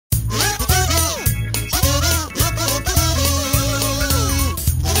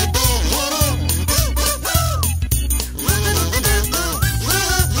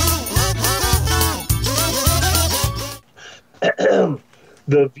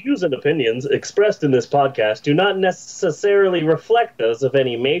The views and opinions expressed in this podcast do not necessarily reflect those of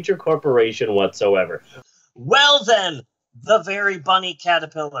any major corporation whatsoever. Well then, the very bunny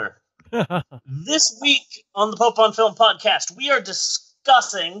caterpillar. This week on the Pope on Film podcast, we are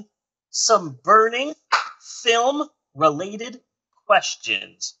discussing some burning film-related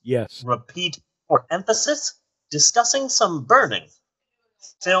questions. Yes. Repeat for emphasis, discussing some burning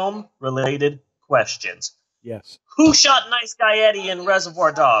film-related questions. Yes. Who shot Nice Guy Eddie in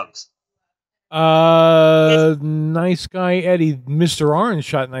Reservoir Dogs? Nice Guy Eddie. Mr. Orange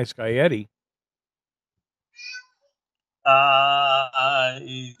shot Nice Guy Eddie.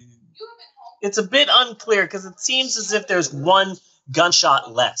 It's a bit unclear because it seems as if there's one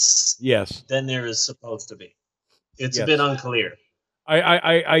gunshot less Yes. than there is supposed to be. It's Yes. a bit unclear.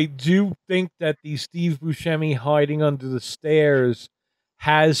 I do think that the Steve Buscemi hiding under the stairs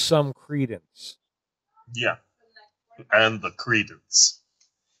has some credence. Yeah. And the credence.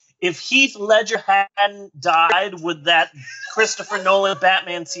 If Heath Ledger hadn't died, would that Christopher Nolan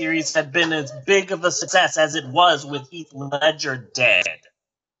Batman series have been as big of a success as it was with Heath Ledger dead?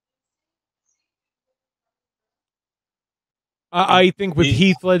 I think with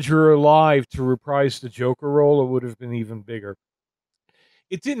Heath Ledger alive to reprise the Joker role, it would have been even bigger.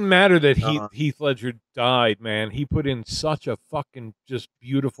 It didn't matter that Heath Ledger died, man. He put in such a fucking just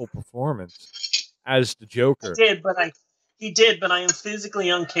beautiful performance as the Joker. He did, but I am physically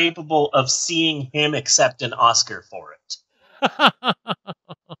incapable of seeing him accept an Oscar for it.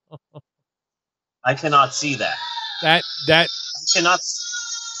 I cannot see that. I cannot.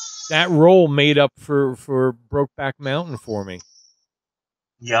 That role made up for Brokeback Mountain for me.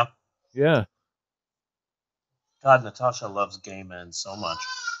 Yeah. Yeah. God, Natasha loves gay men so much.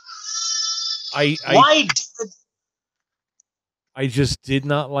 I just did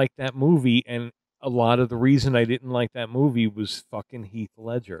not like that movie, and a lot of the reason I didn't like that movie was fucking Heath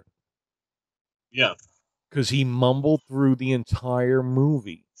Ledger. Yeah. Because he mumbled through the entire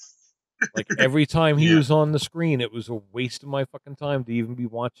movie. Like, every time he was on the screen, it was a waste of my fucking time to even be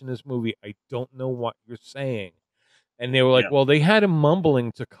watching this movie. I don't know what you're saying. And they were like, well, they had him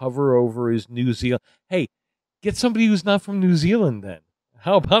mumbling to cover over his New Zealand. Hey, get somebody who's not from New Zealand then.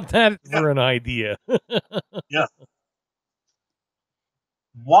 How about that for an idea? Yeah.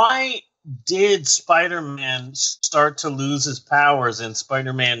 Why did Spider-Man start to lose his powers in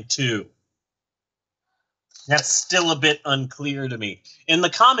Spider-Man 2? That's still a bit unclear to me. In the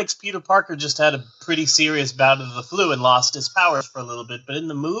comics, Peter Parker just had a pretty serious bout of the flu and lost his powers for a little bit. But in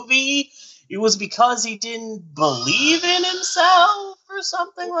the movie, it was because he didn't believe in himself or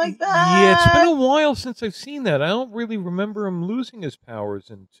something like that. Yeah, it's been a while since I've seen that. I don't really remember him losing his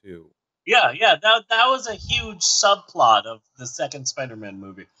powers in 2. Yeah, that was a huge subplot of the second Spider-Man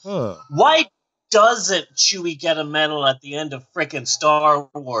movie. Huh. Why doesn't Chewie get a medal at the end of frickin' Star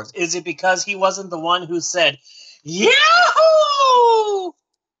Wars? Is it because he wasn't the one who said, Yahoo!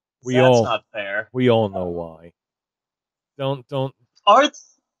 That's not fair. We all know why. Don't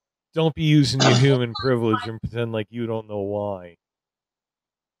be using your human privilege and pretend like you don't know why.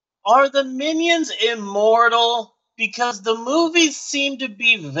 Are the Minions immortal? Because the movies seem to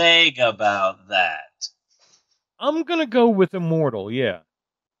be vague about that. I'm gonna go with immortal, yeah.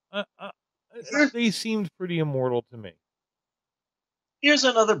 They seemed pretty immortal to me. Here's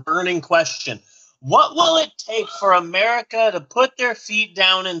another burning question. What will it take for America to put their feet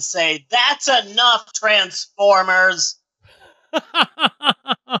down and say, that's enough, Transformers?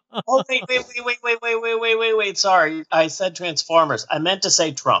 Oh, wait. Sorry, I said Transformers. I meant to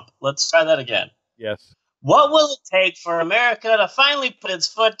say Trump. Let's try that again. Yes. What will it take for America to finally put its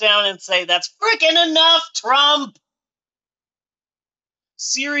foot down and say, that's freaking enough, Trump?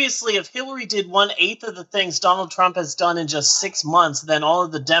 Seriously, if Hillary did 1/8 of the things Donald Trump has done in just 6 months, then all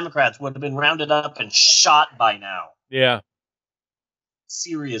of the Democrats would have been rounded up and shot by now. Yeah.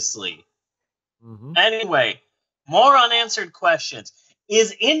 Seriously. Mm-hmm. Anyway, more unanswered questions.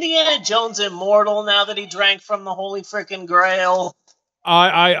 Is Indiana Jones immortal now that he drank from the Holy Frickin' Grail?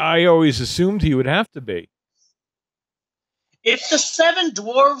 I always assumed he would have to be. If the 7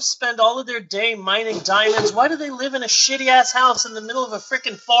 dwarves spend all of their day mining diamonds, why do they live in a shitty-ass house in the middle of a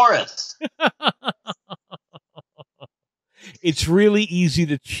frickin' forest? It's really easy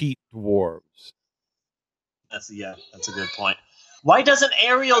to cheat dwarves. That's a good point. Why doesn't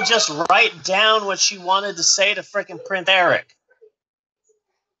Ariel just write down what she wanted to say to frickin' Prince Eric?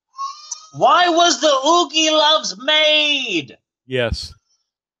 Why was the Oogie Loves made? Yes.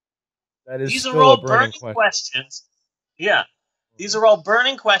 That is These still are all a burning questions. Yeah. These are all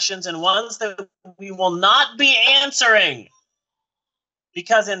burning questions and ones that we will not be answering.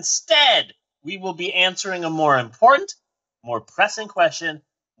 Because instead, we will be answering a more important more pressing question,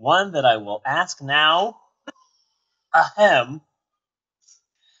 one that I will ask now. Ahem.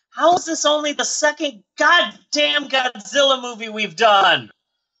 How is this only the second goddamn Godzilla movie we've done?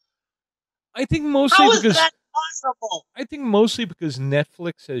 I think mostly How is because that possible?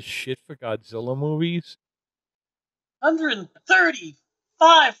 Netflix has shit for Godzilla movies.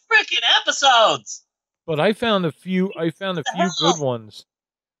 135 freaking episodes. But I found a few good ones.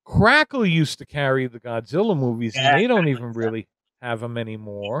 Crackle used to carry the Godzilla movies, and they don't even really have them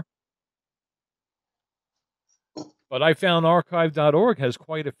anymore. But I found archive.org has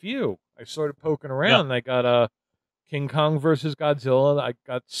quite a few. I started poking around. Yeah. I got King Kong versus Godzilla. I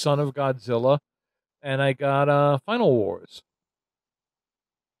got Son of Godzilla. And I got Final Wars.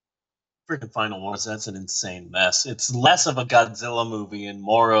 Freaking Final Wars, that's an insane mess. It's less of a Godzilla movie and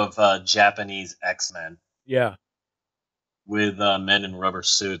more of Japanese X-Men. Yeah. With men in rubber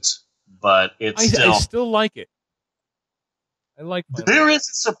suits. But I still like it. I like Final Wars.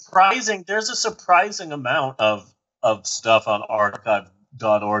 There's a surprising amount of stuff on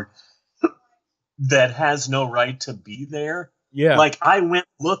archive.org that has no right to be there. Yeah. Like, I went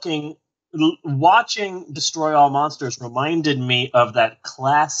looking, watching Destroy All Monsters reminded me of that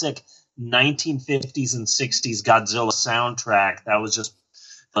classic 1950s and 60s Godzilla soundtrack that was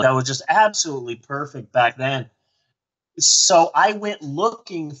just absolutely perfect back then. So I went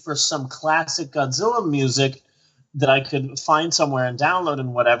looking for some classic Godzilla music that I could find somewhere and download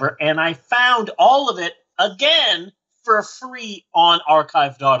and whatever, and I found all of it again for free on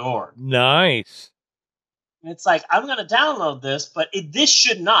archive.org. Nice. It's like, I'm going to download this, but this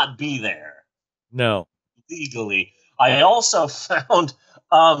should not be there. No. Legally. I also found,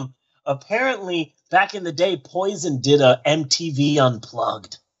 apparently, back in the day, Poison did a MTV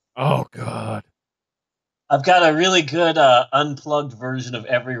Unplugged. Oh, God. I've got a really good unplugged version of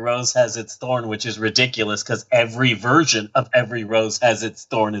Every Rose Has Its Thorn, which is ridiculous because every version of Every Rose Has Its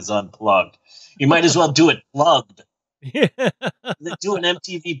Thorn is unplugged. You might as well do it plugged. Yeah. Do an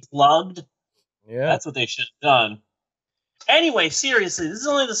MTV Plugged. Yeah. That's what they should have done. Anyway, seriously, this is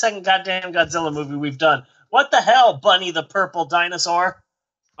only the second goddamn Godzilla movie we've done. What the hell, Bunny the Purple Dinosaur?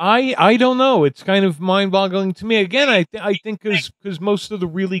 I don't know. It's kind of mind-boggling to me. Again, I think because most of the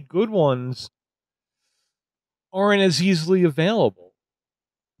really good ones aren't as easily available.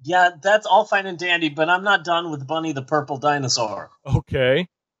 Yeah, that's all fine and dandy, but I'm not done with Bunny the Purple Dinosaur. Okay.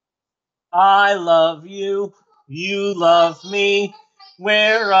 I love you. You love me.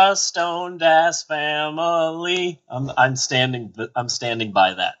 We're a stoned-ass family. I'm standing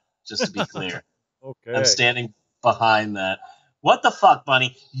by that, just to be clear. Okay. I'm standing behind that. What the fuck,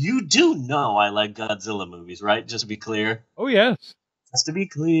 Bunny? You do know I like Godzilla movies, right? Just to be clear. Oh, yes. Just to be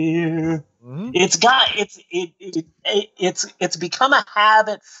clear. Mm-hmm. It's become a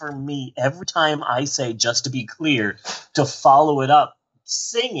habit for me every time I say just to be clear to follow it up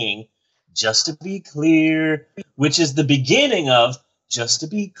singing just to be clear, which is the beginning of just to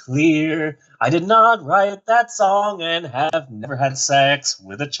be clear. I did not write that song and have never had sex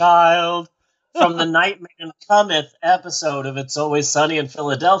with a child. From the Nightman Cometh episode of It's Always Sunny in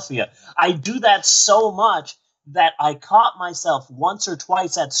Philadelphia. I do that so much that I caught myself once or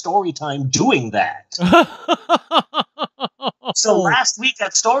twice at Storytime doing that. So last week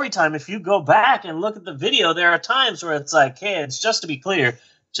at Storytime, if you go back and look at the video, there are times where it's like, hey, it's just to be clear.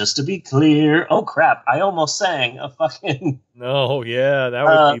 Just to be clear. Oh, crap. I almost sang a fucking... No, yeah, that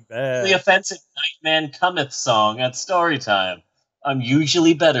would be bad. The offensive Nightman Cometh song at Storytime. I'm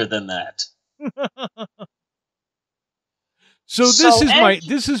usually better than that. So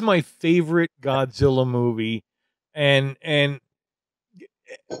this is my favorite Godzilla movie, and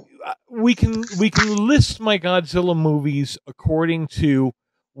we can list my Godzilla movies according to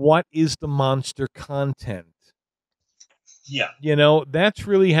what is the monster content. Yeah, you know, that's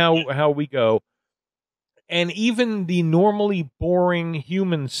really how we go. And even the normally boring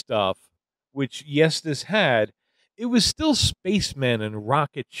human stuff, which yes, this had, it was still spacemen and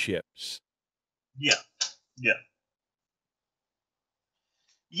rocket ships. Yeah.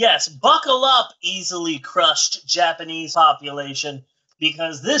 Yes, buckle up, easily crushed Japanese population,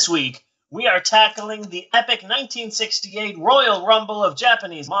 because this week we are tackling the epic 1968 Royal Rumble of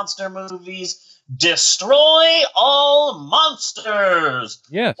Japanese monster movies, Destroy All Monsters!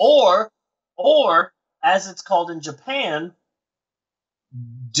 Yes. Or, as it's called in Japan,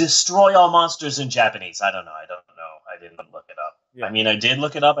 Destroy All Monsters in Japanese. I don't know. I didn't look it up. Yeah. I mean, I did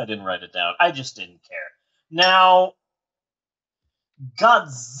look it up. I didn't write it down. I just didn't care. Now,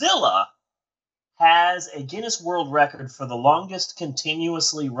 Godzilla has a Guinness World Record for the longest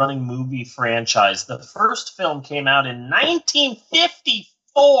continuously running movie franchise. The first film came out in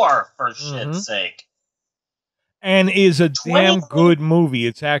 1954, for shit's sake. And is a 20 damn good movie.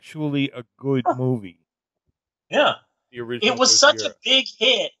 It's actually a good movie. Yeah. The original It was such Gojira. a big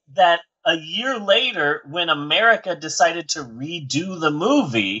hit that a year later, when America decided to redo the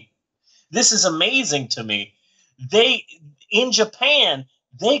movie, this is amazing to me. In Japan,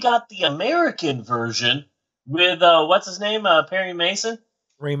 they got the American version with what's his name, Perry Mason,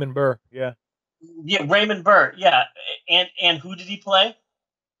 Raymond Burr, yeah. yeah, Raymond Burr, yeah, and who did he play?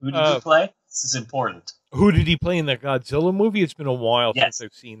 Who did he play? This is important. Who did he play in the Godzilla movie? It's been a while Yes. since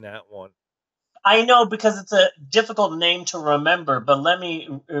I've seen that one. I know because it's a difficult name to remember, but let me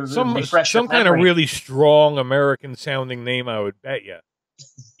refresh your some kind of really strong American sounding name, I would bet you.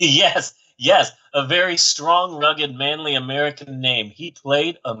 Yes, a very strong, rugged, manly American name. He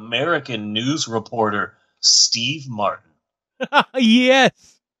played American news reporter Steve Martin. Yes.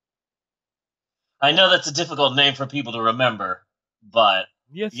 I know that's a difficult name for people to remember, but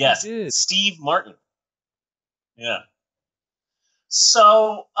yes, he did. Steve Martin. Yeah.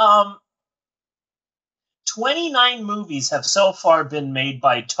 So, 29 movies have so far been made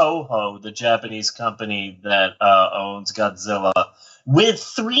by Toho, the Japanese company that owns Godzilla, with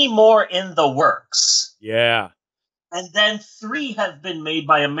 3 more in the works. Yeah. And then 3 have been made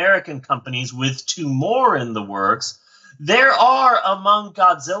by American companies, with 2 more in the works. There are, among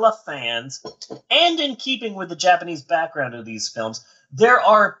Godzilla fans, and in keeping with the Japanese background of these films, there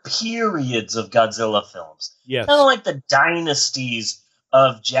are periods of Godzilla films. Yes. Kind of like the dynasties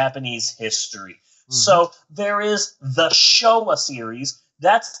of Japanese history. Mm-hmm. So there is the Showa series.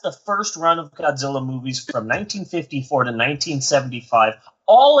 That's the first run of Godzilla movies from 1954 to 1975.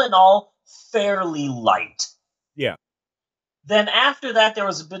 All in all, fairly light. Yeah. Then after that, there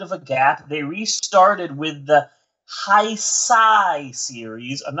was a bit of a gap. They restarted with the Heisei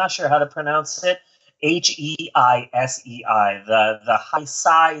series. I'm not sure how to pronounce it. Heisei. The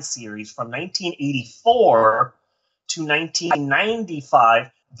Heisei series from 1984 to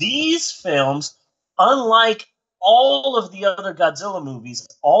 1995. These films, unlike all of the other Godzilla movies,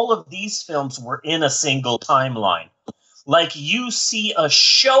 all of these films were in a single timeline. Like you see a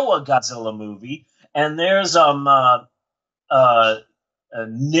Showa Godzilla movie, and there's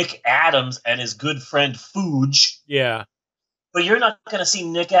Nick Adams and his good friend Fuge. Yeah. But you're not going to see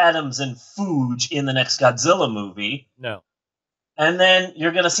Nick Adams and Fuge in the next Godzilla movie. No. And then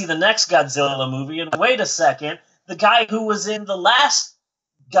you're going to see the next Godzilla movie, and wait a second, the guy who was in the last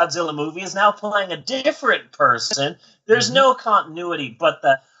Godzilla movie is now playing a different person. There's no continuity, but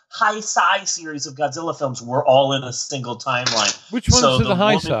the Heisei series of Godzilla films were all in a single timeline. Which ones are the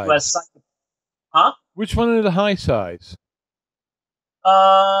Heisei? Huh? Which one are the Heisei?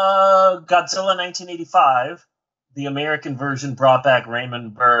 Godzilla 1985. The American version brought back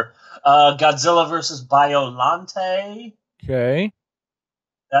Raymond Burr. Godzilla vs. Biollante. Okay.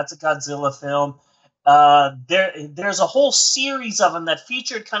 That's a Godzilla film. There's a whole series of them that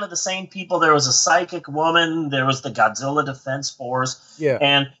featured kind of the same people. There was a psychic woman. There was the Godzilla Defense Force. Yeah.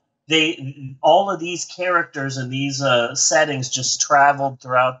 And all of these characters in these settings just traveled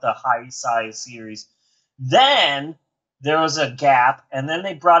throughout the Heisei series. Then there was a gap, and then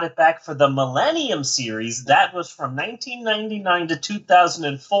they brought it back for the Millennium series. That was from 1999 to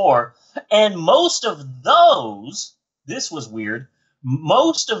 2004. And most of those, this was weird,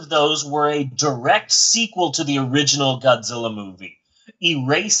 most of those were a direct sequel to the original Godzilla movie,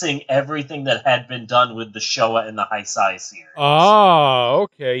 erasing everything that had been done with the Showa and the Heisei series. Oh,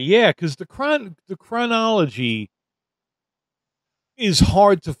 okay. Yeah, because the chronology is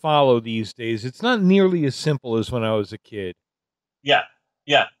hard to follow these days. It's not nearly as simple as when I was a kid. Yeah.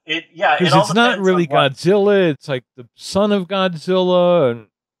 Because it's not really Godzilla. It's like the son of Godzilla, and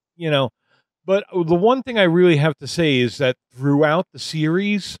But the one thing I really have to say is that throughout the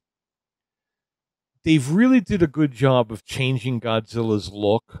series, they've really did a good job of changing Godzilla's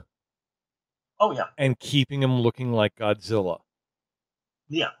look. Oh yeah, and keeping him looking like Godzilla.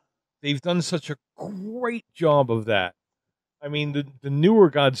 Yeah, they've done such a great job of that. I mean, the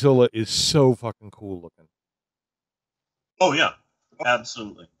newer Godzilla is so fucking cool looking. Oh, yeah.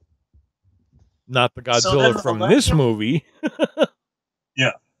 Absolutely. Not the Godzilla from this movie.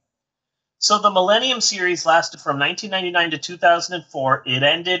 Yeah. So the Millennium series lasted from 1999 to 2004. It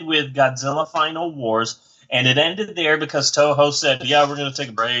ended with Godzilla Final Wars, and it ended there because Toho said, yeah, we're going to take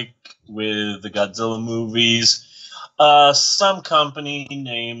a break with the Godzilla movies. Some company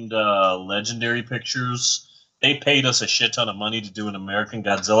named Legendary Pictures, they paid us a shit ton of money to do an American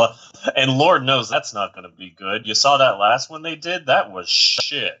Godzilla, and Lord knows that's not going to be good. You saw that last one they did? That was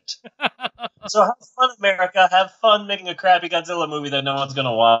shit. So have fun, America. Have fun making a crappy Godzilla movie that no one's going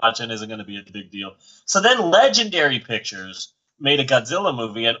to watch and isn't going to be a big deal. So then Legendary Pictures made a Godzilla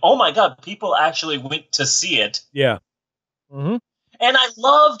movie, and oh my god, people actually went to see it. Yeah. Mm-hmm. And I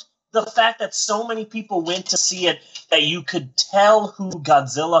loved the fact that so many people went to see it that you could tell who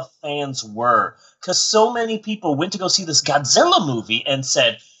Godzilla fans were. Because so many people went to go see this Godzilla movie and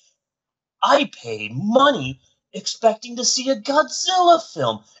said, I paid money expecting to see a Godzilla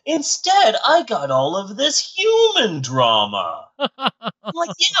film. Instead, I got all of this human drama. I'm like,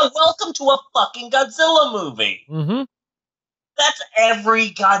 yeah, welcome to a fucking Godzilla movie. Mm-hmm. That's every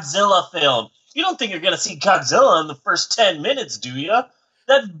Godzilla film. You don't think you're going to see Godzilla in the first 10 minutes, do you?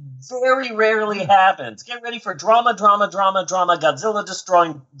 That very rarely happens. Get ready for drama, drama, drama, drama, Godzilla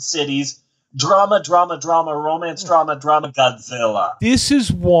destroying cities, drama, drama, drama, romance, drama, drama, Godzilla. This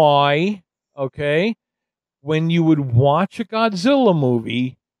is why, okay, when you would watch a Godzilla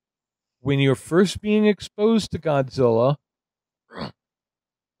movie, when you're first being exposed to Godzilla,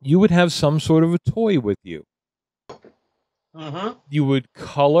 you would have some sort of a toy with you. Mm-hmm. You would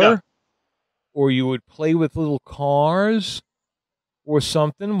color, or you would play with little cars or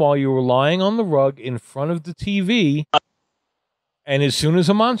something while you were lying on the rug in front of the TV. And as soon as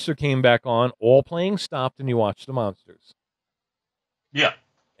a monster came back on, all playing stopped and you watched the monsters. Yeah.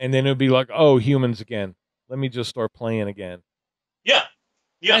 And then it would be like, oh, humans again. Let me just start playing again. Yeah.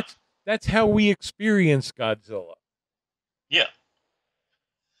 Yeah. That's how we experience Godzilla. Yeah.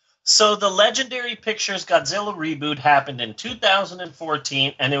 So the Legendary Pictures Godzilla reboot happened in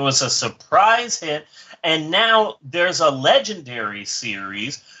 2014, and it was a surprise hit. And now there's a Legendary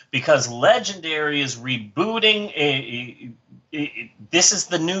series because Legendary is rebooting. This is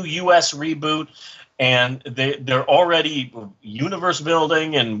the new U.S. reboot, and they're already universe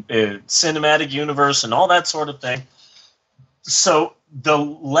building and cinematic universe and all that sort of thing. So the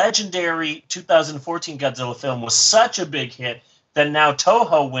Legendary 2014 Godzilla film was such a big hit that now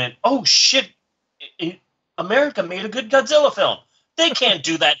Toho went, oh shit, America made a good Godzilla film. They can't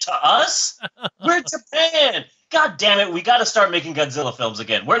do that to us. We're Japan. God damn it, we got to start making Godzilla films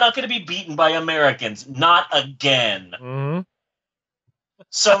again. We're not going to be beaten by Americans. Not again. Mm-hmm.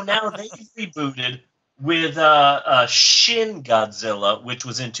 So now they've rebooted with Shin Godzilla, which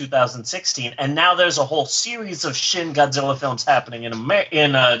was in 2016, and now there's a whole series of Shin Godzilla films happening in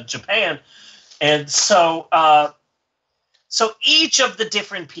Japan, and so each of the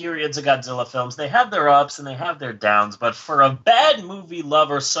different periods of Godzilla films, they have their ups and they have their downs, but for a bad movie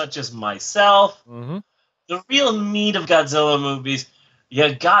lover such as myself, Mm-hmm. the real meat of Godzilla movies,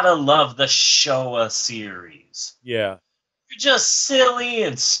 you gotta love the Showa series. Yeah. They're just silly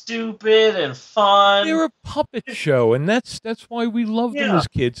and stupid and fun. They're a puppet show, and that's why we loved them Yeah. as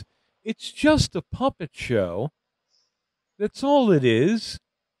kids. It's just a puppet show. That's all it is.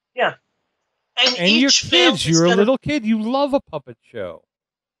 Yeah. And you're each film kids. is You're a gonna- little kid. You love a puppet show.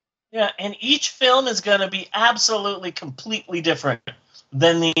 Yeah, and each film is going to be absolutely, completely different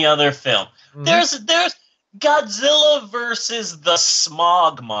than the other film. Mhm. There's Godzilla versus the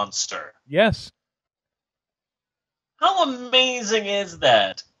Smog Monster. Yes. How amazing is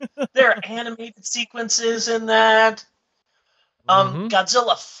that? There are animated sequences in that. Mhm.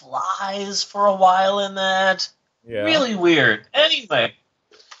 Godzilla flies for a while in that. Yeah. Really weird. Anyway,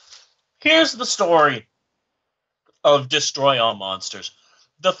 here's the story of Destroy All Monsters.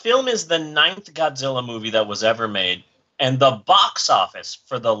 The film is the 9th Godzilla movie that was ever made, and the box office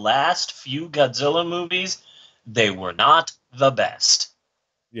for the last few Godzilla movies, they were not the best.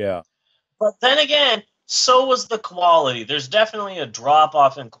 Yeah. But then again, so was the quality. There's definitely a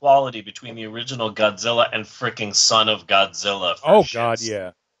drop-off in quality between the original Godzilla and fricking Son of Godzilla. for Oh shits. God,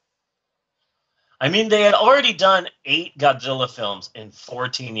 yeah. I mean, they had already done 8 Godzilla films in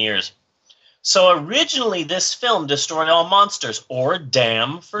 14 years. So originally, this film, Destroy All Monsters, or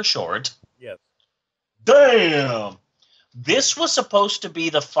DAM for short. Yes. DAM! This was supposed to be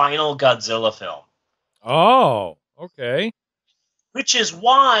the final Godzilla film, Oh, okay. which is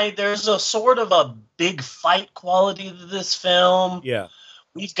why there's a sort of a big fight quality to this film. Yeah.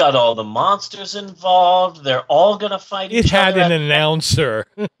 We've got all the monsters involved. They're all going to fight It each had other. an announcer.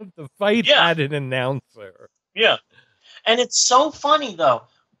 The fight Yeah. had an announcer. Yeah. And it's so funny, though,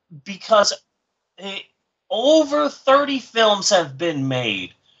 because over 30 films have been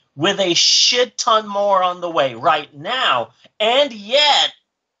made with a shit ton more on the way right now. And yet,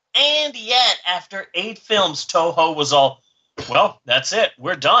 after 8 films, Toho was all, well, that's it.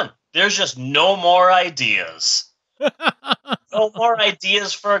 We're done. There's just no more ideas. No more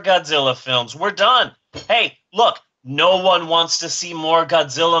ideas for Godzilla films. We're done. Hey, look, no one wants to see more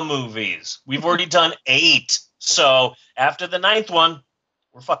Godzilla movies. We've already done 8. So after the 9th one,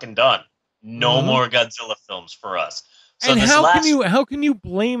 we're fucking done. No Mhm. more Godzilla films for us. So And this how last, can you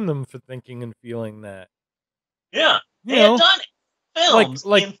blame them for thinking and feeling that? Yeah. You They had know, done films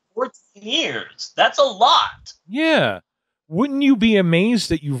in 14 years. That's a lot. yeah. Wouldn't you be amazed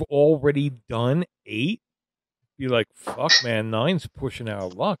that you've already done 8? Be like, fuck, man, 9's pushing our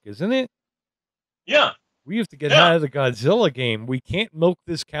luck, isn't it? Yeah. We have to get Yeah. out of the Godzilla game. We can't milk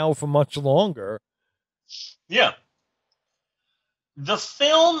this cow for much longer. Yeah. The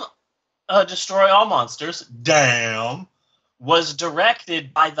film Destroy All Monsters, damn, was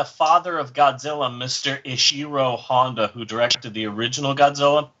directed by the father of Godzilla, Mr. Ishiro Honda, who directed the original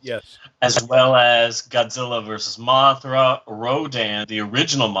Godzilla, Yes. as well as Godzilla vs. Mothra, Rodan, the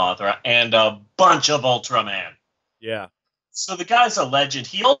original Mothra, and a bunch of Ultraman. Yeah. So the guy's a legend.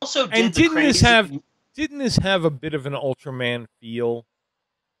 He also did And didn't this have a bit of an Ultraman feel?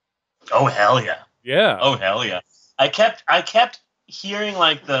 Oh hell yeah. Yeah. Oh hell yeah. I kept hearing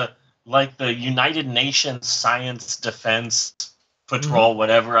like the United Nations Science Defense Patrol,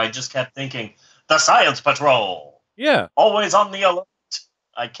 whatever. I just kept thinking, the Science Patrol. Yeah. Always on the alert.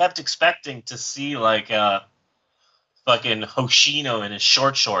 I kept expecting to see like fucking Hoshino in his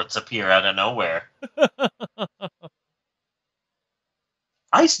short shorts appear out of nowhere.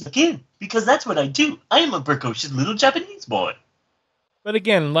 I snuck in because that's what I do. I am a precocious little Japanese boy. But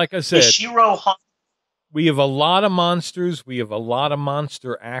again, like I said, Ishiro Honda. we have a lot of monsters. We have a lot of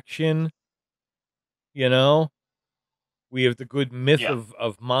monster action. You know? We have the good myth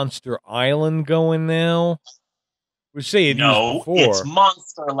of Monster Island going now. We say it used before. It's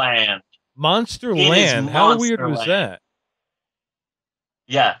Monsterland. Monsterland? How weird was that?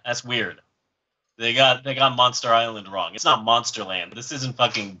 Yeah, that's weird. They got Monster Island wrong. It's not Monsterland. This isn't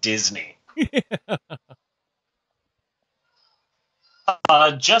fucking Disney.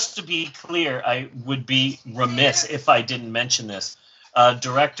 Just to be clear, I would be remiss if I didn't mention this.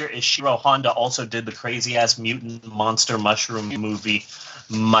 Director Ishiro Honda also did the crazy-ass mutant monster mushroom movie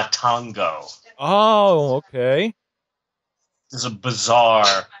Matango. Oh, okay. This is a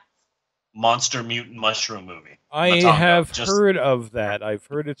bizarre monster mutant mushroom movie. I Matango. have heard of that. I've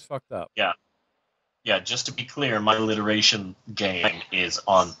heard it's fucked up. Yeah. Yeah, just to be clear, my alliteration game is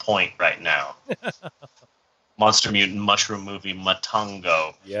on point right now. Monster Mutant Mushroom Movie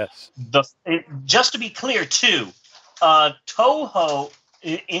Matango. Yes. Just to be clear, too, Toho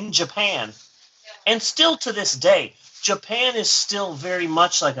in Japan, and still to this day, Japan is still very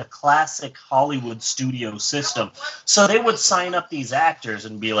much like a classic Hollywood studio system. So they would sign up these actors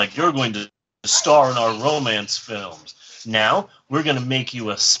and be like, you're going to star in our romance films. Now, we're going to make you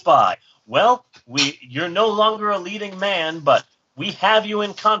a spy. Well, you're no longer a leading man, but we have you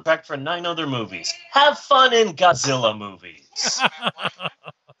in contract for 9 other movies. Have fun in Godzilla movies.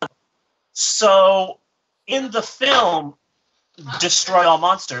 So, in the film Destroy All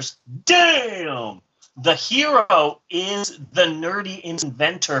Monsters, damn! The hero is the nerdy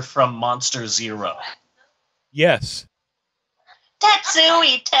inventor from Monster Zero. Yes.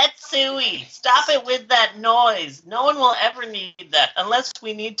 Tetsui, stop it with that noise. No one will ever need that unless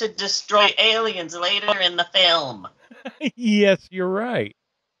we need to destroy aliens later in the film. Yes, you're right.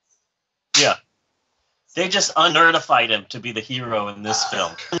 Yeah. They just unnerdified him to be the hero in this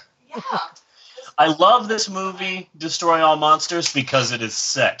film. I love this movie, Destroy All Monsters, because it is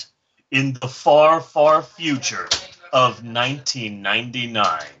set in the far, far future of 1999.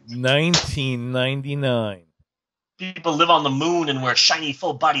 1999. People live on the moon and wear shiny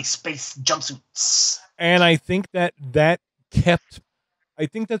full-body space jumpsuits. And I think that kept... I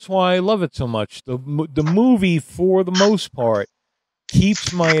think that's why I love it so much. The movie, for the most part,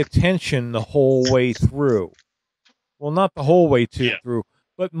 keeps my attention the whole way through. Well, not the whole way through,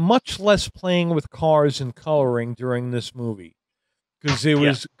 but much less playing with cars and coloring during this movie.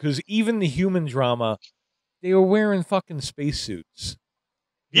 Because even the human drama, they were wearing fucking spacesuits.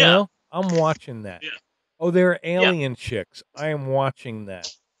 You know? I'm watching that. Yeah. Oh, they're alien chicks. I am watching that.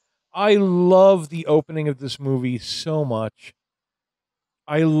 I love the opening of this movie so much.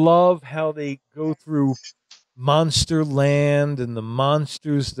 I love how they go through Monster Land and the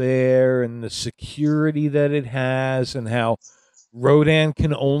monsters there and the security that it has and how Rodan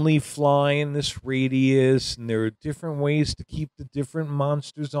can only fly in this radius and there are different ways to keep the different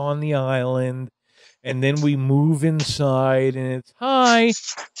monsters on the island. And then we move inside and it's, hi,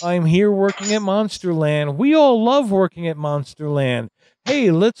 I'm here working at Monsterland. We all love working at Monsterland.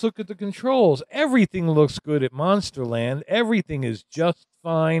 Hey, let's look at the controls. Everything looks good at Monsterland. Everything is just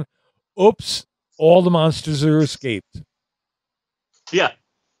fine. Oops, all the monsters are escaped. Yeah.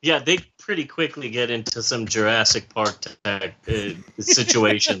 Yeah, they pretty quickly get into some Jurassic Park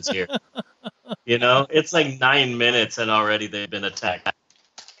situations here. You know, it's like 9 minutes and already they've been attacked.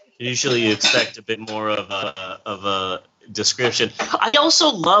 Usually you expect a bit more of a description. I also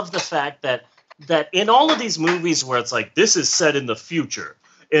love the fact that that in all of these movies where it's like, this is set in the future,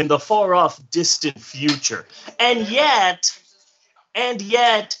 in the far-off, distant future, and yet,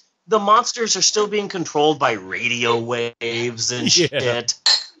 the monsters are still being controlled by radio waves and shit.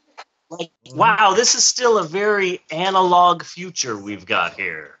 Like, wow, this is still a very analog future we've got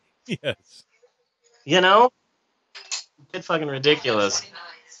here. Yes. You know? It's fucking ridiculous.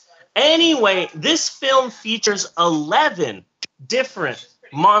 Anyway, this film features 11 different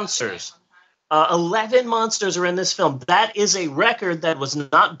monsters. 11 monsters are in this film. That is a record that was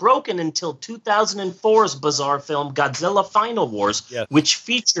not broken until 2004's bizarre film Godzilla Final Wars, which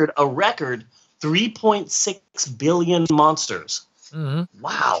featured a record 3.6 billion monsters. Mm-hmm.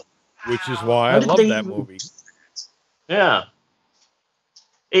 Wow. Which is why I love that movie. Yeah.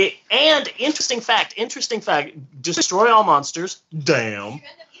 And interesting fact, Destroy All Monsters, damn,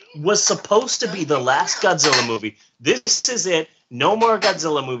 was supposed to be the last Godzilla movie. This is it. No more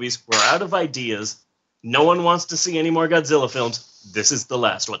Godzilla movies. We're out of ideas. No one wants to see any more Godzilla films. This is the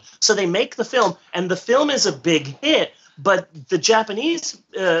last one. So they make the film, and the film is a big hit, but the Japanese,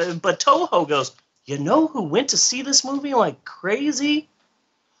 but Toho goes, you know who went to see this movie like crazy?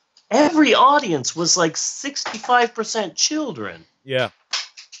 Every audience was like 65% children. Yeah.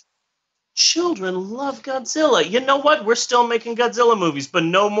 Children love Godzilla. You know what? We're still making Godzilla movies, but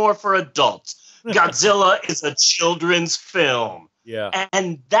no more for adults. Godzilla is a children's film. Yeah.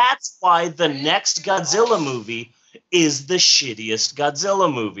 And that's why the next Godzilla movie is the shittiest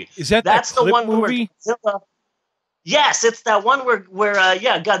Godzilla movie. Is that's the one movie? Where Godzilla... Yes, it's that one where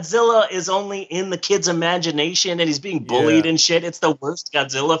Godzilla is only in the kid's imagination and he's being bullied and shit. It's the worst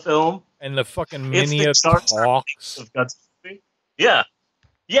Godzilla film. And the fucking Minya talks. Yeah.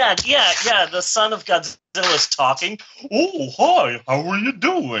 The son of Godzilla is talking. Oh, hi, how are you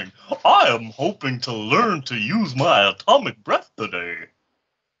doing? I am hoping to learn to use my atomic breath today.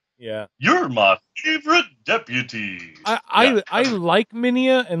 Yeah. You're my favorite deputy. I like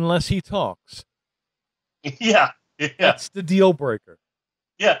Minya unless he talks. Yeah. That's the deal breaker.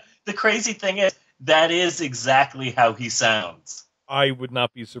 Yeah. The crazy thing is, that is exactly how he sounds. I would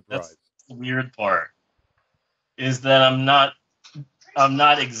not be surprised. That's the weird part. Is that I'm not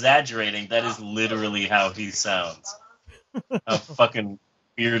exaggerating. That is literally how he sounds. How fucking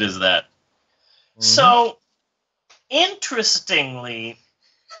weird is that? Mm-hmm. So, interestingly,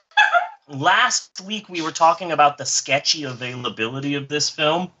 last week we were talking about the sketchy availability of this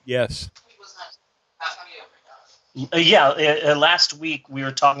film. Yes. Last week we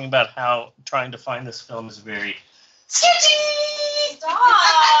were talking about how trying to find this film is very sketchy.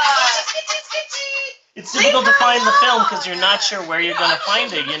 It's difficult to find the film because you're not sure where you're going to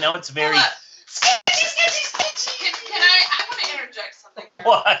find it. You know, it's very sketchy. Can I want to interject something.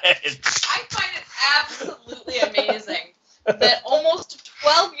 What? I find it absolutely amazing that almost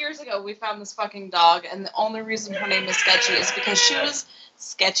 12 years ago we found this fucking dog, and the only reason her name is Sketchy is because she was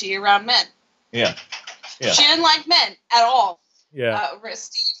sketchy around men. Yeah. She didn't like men at all. Yeah.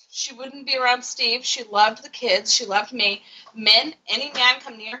 Steve, she wouldn't be around Steve. She loved the kids. She loved me. Men, any man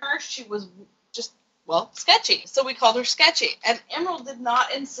come near her, she was just, sketchy. So we called her Sketchy. And Emerald did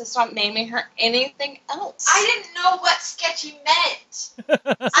not insist on naming her anything else. I didn't know what sketchy meant. So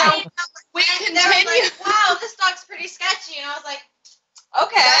I didn't know we and they were like, wow, this dog's pretty sketchy. And I was like,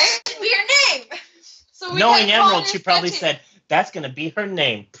 okay. That should be your name. So we knowing Emerald, she Sketchy. probably said, that's going to be her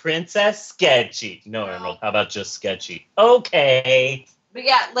name, Princess Sketchy. No, Emerald, how about just Sketchy? Okay. But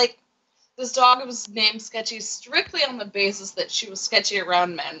yeah, this dog was named Sketchy strictly on the basis that she was sketchy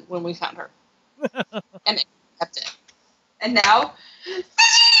around men when we found her. And it kept it. And now,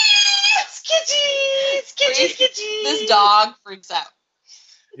 sketchy. This dog freaks out.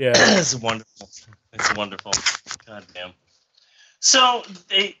 Yeah. It's wonderful. It's wonderful. God damn. So,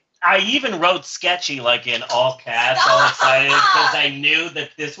 I even wrote Sketchy in all caps, all excited, because I knew that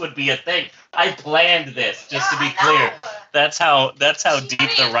this would be a thing. I planned this, just to be clear. That's how deep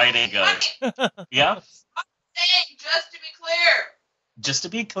the writing goes. Yeah? Just to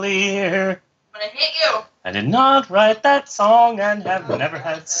be clear. I'm going to hit you. I did not write that song and have never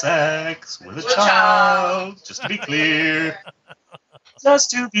had sex with a child. Just to be clear. Just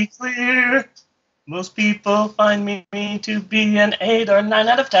to be clear. Most people find me to be an 8 or 9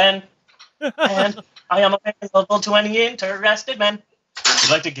 out of 10. And I am available to any interested men. Would you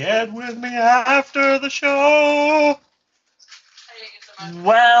like to get with me after the show?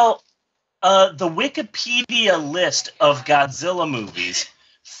 Well, the Wikipedia list of Godzilla movies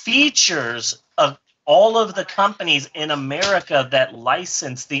features all of the companies in America that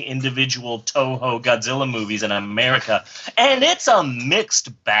license the individual Toho Godzilla movies in America. And it's a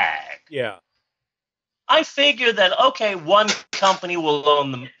mixed bag. Yeah. I figure that, okay, one company will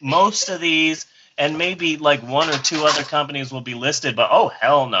own most of these, and maybe like one or two other companies will be listed, but oh,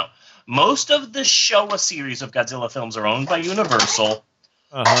 hell no. Most of the Showa series of Godzilla films are owned by Universal.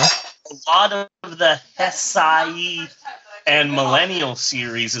 Uh-huh. A lot of the Heisei and Millennial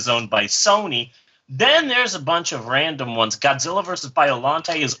series is owned by Sony. Then there's a bunch of random ones. Godzilla vs.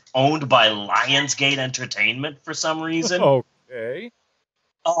 Biollante is owned by Lionsgate Entertainment for some reason. Okay.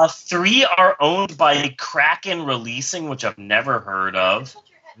 3 are owned by Kraken Releasing, which I've never heard of.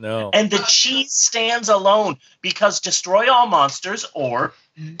 No. And the cheese stands alone because Destroy All Monsters, or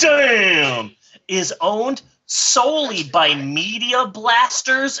DAMN, is owned solely by Media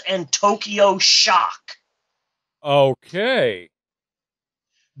Blasters and Tokyo Shock. Okay.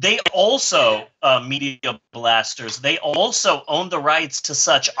 They also, Media Blasters, they also own the rights to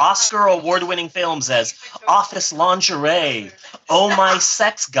such Oscar award-winning films as Office Lingerie, Oh My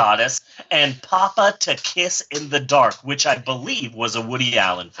Sex Goddess, and Papa to Kiss in the Dark, which I believe was a Woody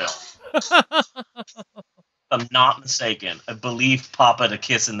Allen film. I'm not mistaken. I believe Papa to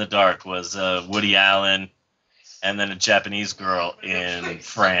Kiss in the Dark was Woody Allen and then a Japanese girl in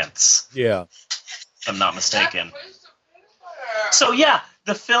France. Yeah. If I'm not mistaken. So yeah,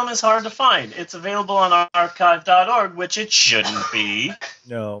 the film is hard to find. It's available on archive.org, which it shouldn't be.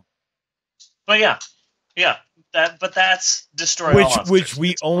 No. But yeah. That's Destroy All Monsters. Which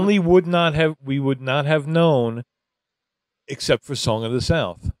we only would not have known except for Song of the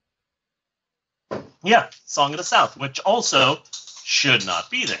South. Yeah, Song of the South, which also should not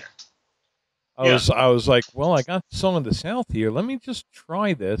be there. I was like, well, I got Song of the South here. Let me just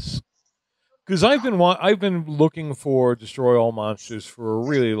try this. Because I've been looking for Destroy All Monsters for a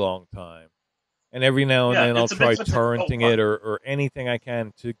really long time. And every now and then I'll try torrenting it or anything I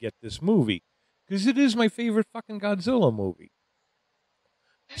can to get this movie. Because it is my favorite fucking Godzilla movie.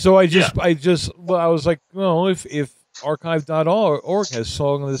 So I was like, well, if archive.org has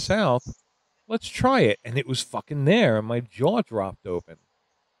Song of the South, let's try it. And it was fucking there, and my jaw dropped open.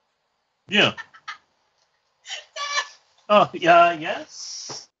 Yeah. Oh, yeah,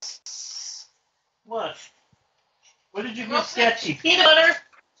 yes? What? What did you do, Sketchy? Peanut butter?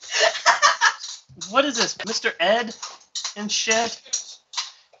 What is this, Mr. Ed and shit?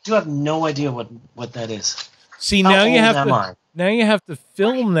 You have no idea what that is. See, now you have to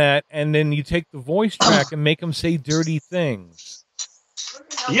film that, and then you take the voice track and make them say dirty things.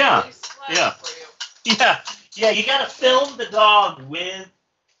 Yeah. You gotta film the dog with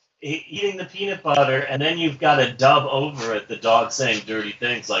eating the peanut butter, and then you've got to dub over it the dog saying dirty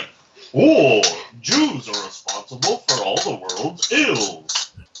things like, "Oh, Jews are responsible for all the world's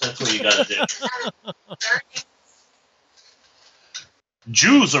ills." That's what you gotta do.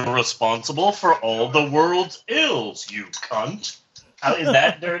 Jews are responsible for all the world's ills, you cunt. How is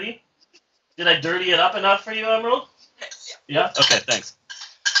that dirty? Did I dirty it up enough for you, Emerald? Yeah? Okay, thanks.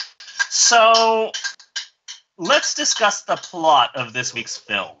 So, let's discuss the plot of this week's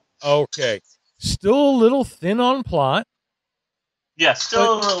film. Okay. Still a little thin on plot. Yeah,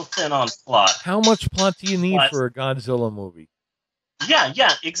 still a little thin on plot. How much plot do you need for a Godzilla movie?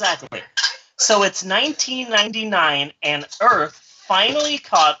 Yeah, exactly. So it's 1999, and Earth finally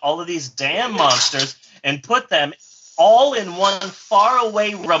caught all of these damn monsters and put them all in one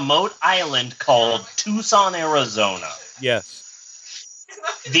faraway remote island called Tucson, Arizona. Yes.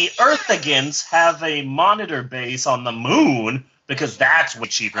 The Earthigans have a monitor base on the moon because that's way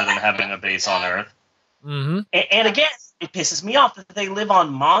cheaper than having a base on Earth. Mm-hmm. And again, it pisses me off that they live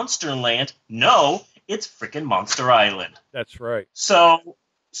on Monster Land. No, it's freaking Monster Island. That's right. So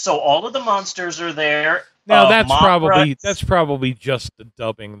all of the monsters are there. Now that's probably just the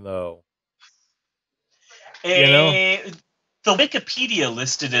dubbing, though. The Wikipedia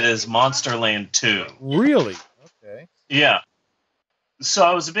listed it as Monsterland 2. Really? Okay. Yeah. So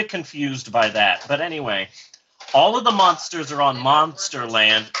I was a bit confused by that. But anyway, all of the monsters are on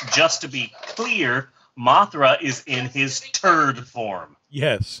Monsterland. Just to be clear, Mothra is in his turd form.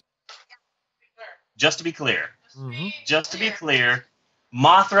 Yes. Just to be clear. Mm-hmm. Just to be clear,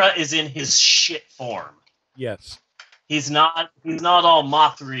 Mothra is in his shit form. Yes. He's not all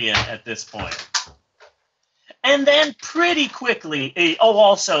Mothrian at this point. And then pretty quickly,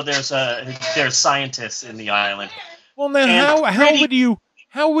 also there's scientists in the island. Well, now how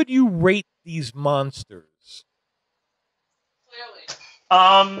would you rate these monsters?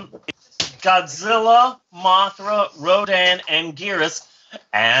 Godzilla, Mothra, Rodan, and Geras,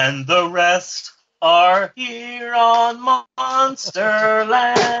 and the rest are here on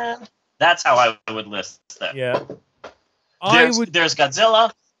Monsterland. That's how I would list them. Yeah. There's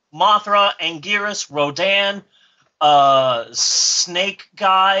Godzilla, Mothra, Anguirus, Rodan, Snake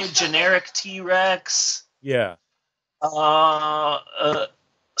guy, generic T-Rex. Yeah.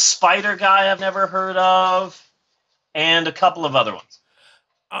 Spider guy I've never heard of, and a couple of other ones.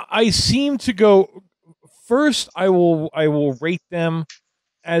 I seem to go first. I will rate them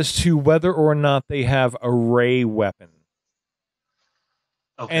as to whether or not they have a ray weapon.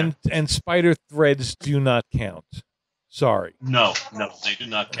 Okay. And spider threads do not count. Sorry. No, they do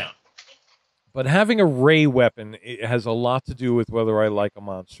not count. But having a ray weapon, it has a lot to do with whether I like a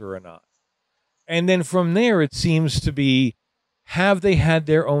monster or not. And then from there, it seems to be, have they had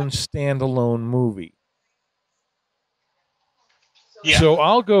their own standalone movie? Yeah. So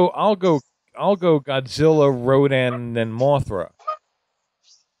I'll go Godzilla, Rodan, and then Mothra.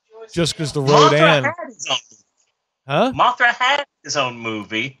 Just because the Rodan, Mothra had his own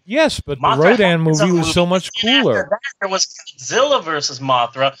movie. Yes, but Mothra the Rodan movie was so much And cooler. after that, there was Godzilla versus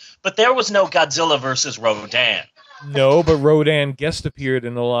Mothra, but there was no Godzilla versus Rodan. No, but Rodan guest appeared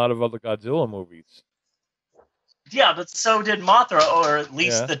in a lot of other Godzilla movies. Yeah, but so did Mothra, or at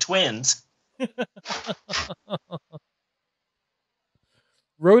least Yeah. the twins.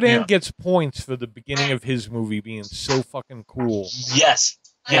 Rodan gets points for the beginning of his movie being so fucking cool. Yes.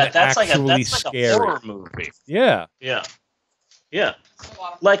 Yeah, And that's like actually a scary. horror movie. Yeah. Yeah. Yeah.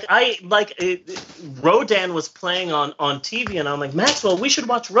 Rodan was playing on TV, and I'm like, Maxwell, we should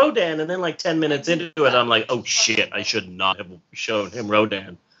watch Rodan. And then, like 10 minutes into it, I'm like, oh shit, I should not have shown him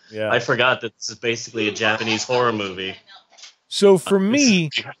Rodan. Yeah. I forgot that this is basically a Japanese horror movie. So for me,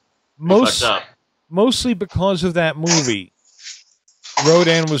 Fucked up. mostly because of that movie,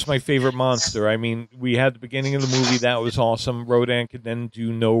 Rodan was my favorite monster. I mean, we had the beginning of the movie, that was awesome. Rodan could then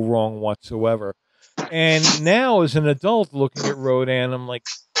do no wrong whatsoever. And now, as an adult looking at Rodan, I'm like,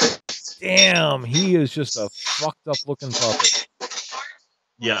 damn, he is just a fucked up looking puppet.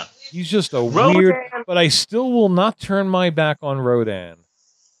 Yeah. He's just a Rodan- weird, but I still will not turn my back on Rodan.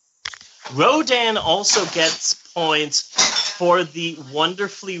 Rodan also gets points for the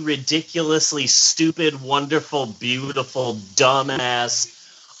wonderfully, ridiculously stupid, wonderful, beautiful,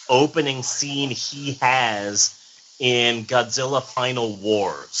 dumbass opening scene he has in Godzilla Final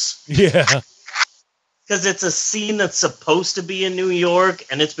Wars. Yeah. Because it's a scene that's supposed to be in New York,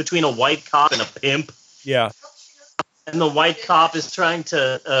 and it's between a white cop and a pimp. Yeah. And the white cop is trying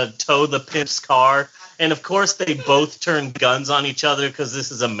to tow the pimp's car. And of course, they both turn guns on each other because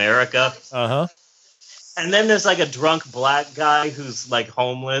this is America. Uh-huh. And then there's like a drunk black guy who's like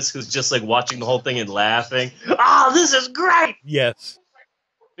homeless, who's just like watching the whole thing and laughing. Oh, this is great! Yes.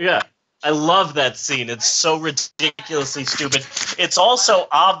 Yeah. I love that scene. It's so ridiculously stupid. It's also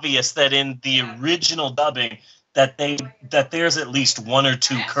obvious that in the original dubbing that there's at least one or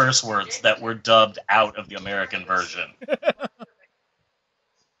two curse words that were dubbed out of the American version.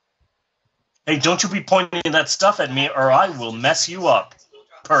 Hey, don't you be pointing that stuff at me or I will mess you up,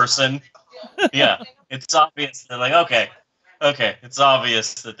 person. Yeah, it's obvious. They're like, okay, it's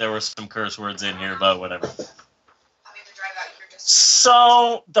obvious that there were some curse words in here, but whatever.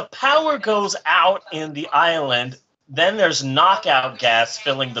 So the power goes out in the island. Then there's knockout gas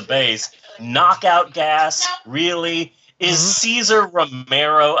filling the base. Knockout gas, really? Is Cesar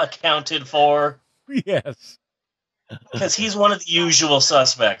Romero accounted for? Yes. Because he's one of the usual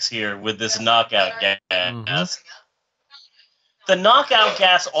suspects here with this knockout gas. The knockout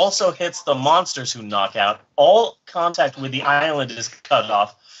gas also hits the monsters who knock out. All contact with the island is cut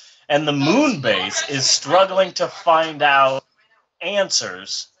off. And the moon base is struggling to find out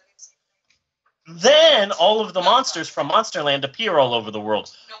answers. Then all of the monsters from Monsterland appear all over the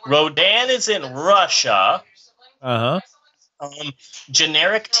world. Rodan is in Russia. Uh-huh.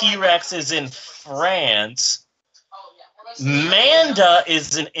 Generic T-Rex is in France. Manda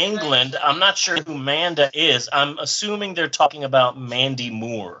is in England. I'm not sure who Manda is. I'm assuming they're talking about Mandy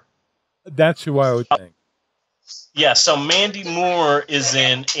Moore. That's who I would think. Yeah, so Mandy Moore is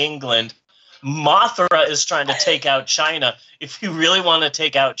in England. Mothra is trying to take out China. If you really want to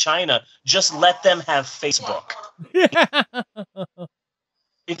take out China, just let them have Facebook.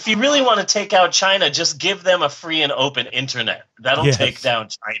 If you really want to take out China, just give them a free and open internet. That'll take down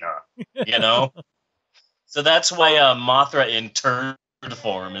China, you know? So that's why Mothra in turd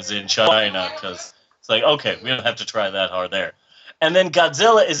form is in China, because it's like, okay, we don't have to try that hard there. And then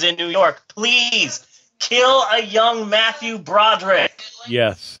Godzilla is in New York. Please, kill a young Matthew Broderick.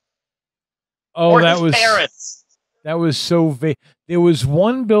 Yes. Oh, or that his was parents. That was so vague. There was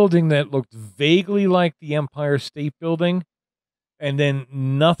one building that looked vaguely like the Empire State Building, and then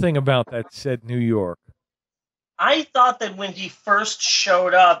nothing about that said New York. I thought that when he first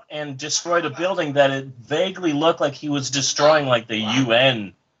showed up and destroyed a building that it vaguely looked like he was destroying like the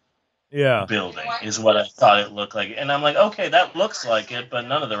UN Yeah. building is what I thought it looked like. And I'm like, okay, that looks like it, but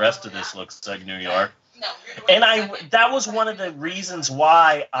none of the rest of this looks like New York. And that was one of the reasons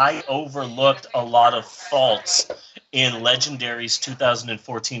why I overlooked a lot of faults in Legendary's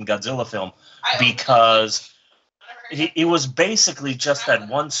 2014 Godzilla film, because it was basically just that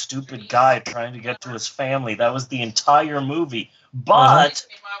one stupid guy trying to get to his family. That was the entire movie. But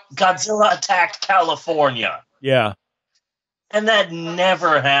Godzilla attacked California. Yeah. And that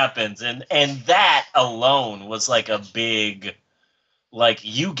never happens. And that alone was like a big, like,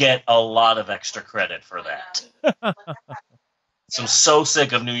 you get a lot of extra credit for that. So I'm so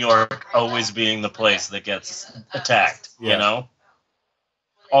sick of New York always being the place that gets attacked, you know?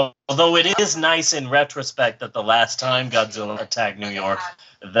 Although it is nice in retrospect that the last time Godzilla attacked New York,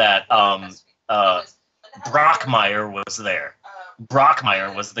 that Brockmire was there.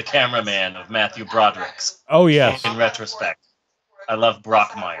 Brockmire was the cameraman of Matthew Broderick's. Oh, yes. In retrospect. I love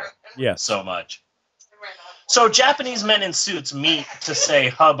Brockmire so much. So Japanese men in suits meet to say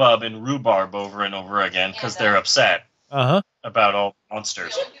hubbub and rhubarb over and over again because they're upset about all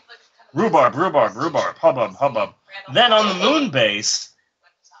monsters. Rhubarb, rhubarb, rhubarb, hubbub, hubbub. Then on the moon base,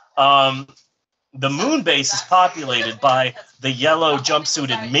 the moon base is populated by the yellow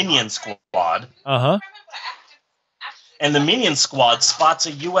jumpsuited minion squad. And the minion squad spots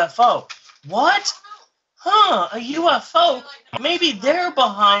a UFO. What? Huh, a UFO? Maybe they're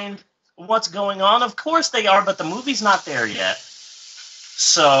behind what's going on. Of course they are, but the movie's not there yet.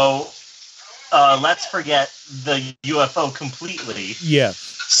 So let's forget the UFO completely. Yes.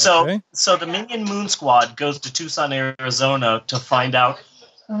 So the Minion Moon Squad goes to Tucson, Arizona to find out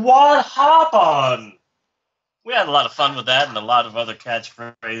what happened. We had a lot of fun with that and a lot of other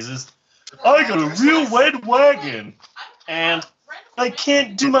catchphrases. I got a real red wagon, and I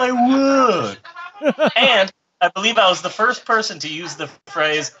can't do my work. And I believe I was the first person to use the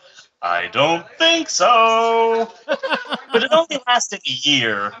phrase, I don't think so. But it only lasted a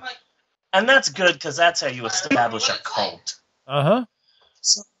year. And that's good because that's how you establish a cult.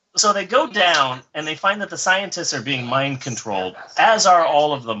 So they go down and they find that the scientists are being mind controlled, as are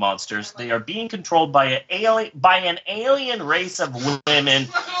all of the monsters. They are being controlled by an alien race of women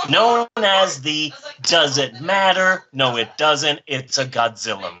known as the Does It Matter? No, it doesn't. It's a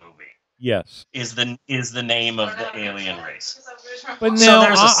Godzilla movie. Yes. Is the name of the alien race. But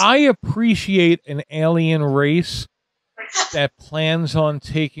now I appreciate an alien race that plans on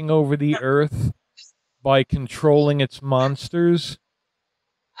taking over the Earth by controlling its monsters.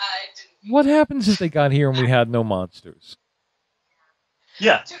 What happens if they got here and we had no monsters?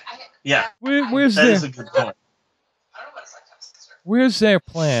 Yeah. Where's that is a good point. Where's their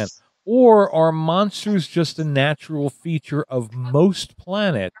plan? Or are monsters just a natural feature of most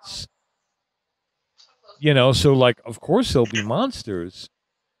planets? You know, so like, of course there'll be monsters.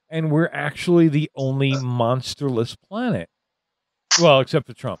 And we're actually the only monsterless planet. Well, except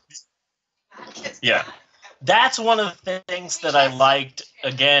for Trump. Yeah. That's one of the things that I liked,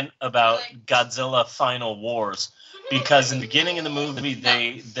 again, about Godzilla Final Wars. Because in the beginning of the movie,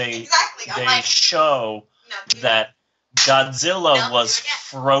 they show that Godzilla was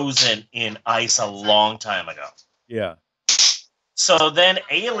frozen in ice a long time ago. Yeah. So then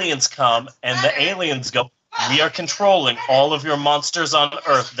aliens come, and the aliens go, we are controlling all of your monsters on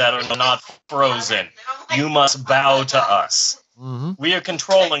Earth that are not frozen. You must bow to us. We are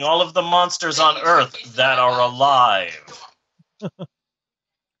controlling all of the monsters on Earth that are alive.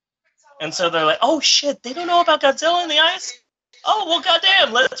 And so they're like, oh shit, they don't know about Godzilla in the ice? Oh, well,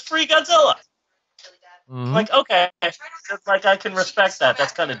 goddamn, let's free Godzilla. Like, okay, like I can respect that.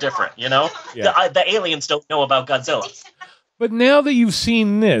 That's kind of different, you know? Yeah. The aliens don't know about Godzilla. But now that you've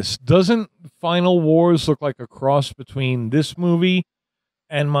seen this, doesn't Final Wars look like a cross between this movie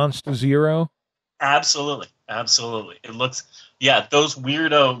and Monster Zero? Absolutely. It looks, yeah, those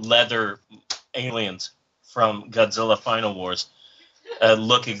weirdo leather aliens from Godzilla Final Wars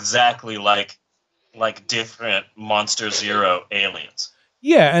look exactly like different Monster Zero aliens.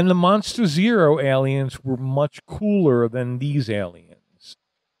 Yeah, and the Monster Zero aliens were much cooler than these aliens.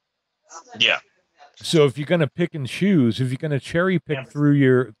 Yeah. So if you're gonna pick and choose, if you're gonna cherry pick through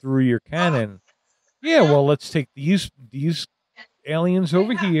your canon, yeah, well, let's take these aliens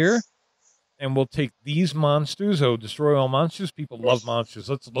over here, and we'll take these monsters. Oh, destroy all monsters. People love monsters.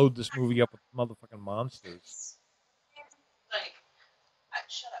 Let's load this movie up with motherfucking monsters.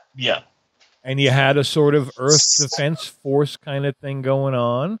 Yeah. And you had a sort of Earth Defense Force kind of thing going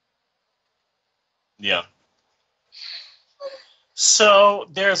on. Yeah. So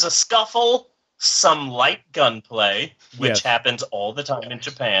there's a scuffle some light gunplay, which Yes. happens all the time in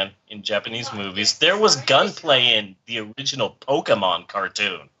Japan, in Japanese movies. There was gunplay in the original Pokemon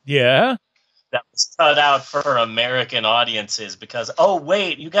cartoon Yeah. that was cut out for American audiences because, oh,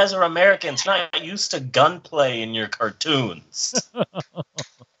 wait, you guys are Americans, not used to gunplay in your cartoons.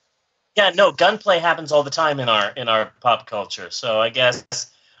 Yeah, no, gunplay happens all the time in our pop culture. So I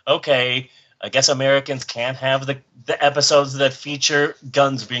guess, okay, I guess Americans can't have the episodes that feature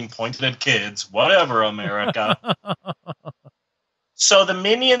guns being pointed at kids. Whatever, America. So the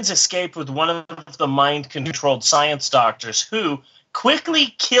minions escape with one of the mind-controlled science doctors who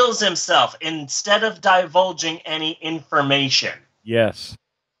quickly kills himself instead of divulging any information. Yes.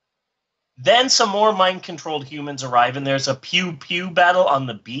 Then some more mind-controlled humans arrive, and there's a pew-pew battle on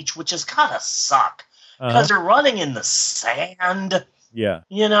the beach, which has gotta suck. Because they're running in the sand, Yeah.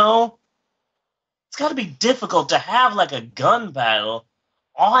 you know? It's gotta be difficult to have, like, a gun battle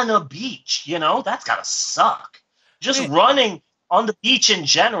on a beach, you know? That's gotta suck. Just running on the beach in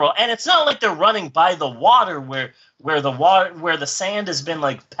general, and it's not like they're running by the water where the sand has been,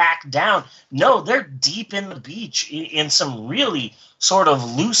 like, packed down. No, they're deep in the beach in some really sort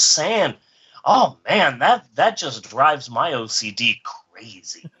of loose sand. Oh man, that just drives my OCD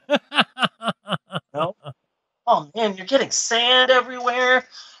crazy. No? Oh man, you're getting sand everywhere.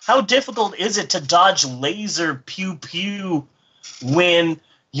 How difficult is it to dodge laser pew pew when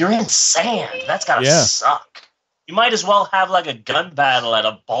you're in sand? That's gotta suck. You might as well have like a gun battle at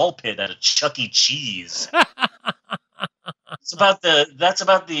a ball pit at a Chuck E. Cheese. That's about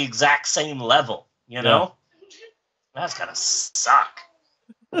the exact same level, you know? That's gotta suck.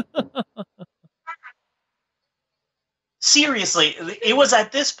 Seriously, it was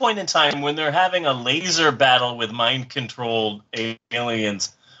at this point in time when they're having a laser battle with mind-controlled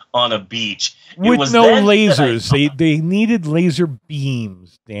aliens on a beach. With no lasers. They needed laser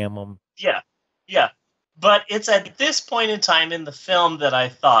beams, damn them. Yeah. But it's at this point in time in the film that I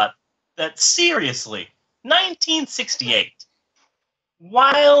thought that, seriously, 1968,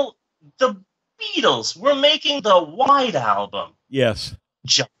 while the Beatles were making the White Album, Yes.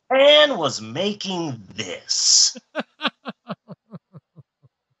 Japan was making this.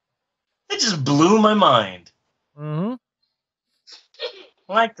 It just blew my mind. Mm-hmm.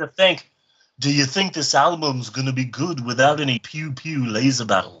 I like to think, do you think this album's going to be good without any pew-pew laser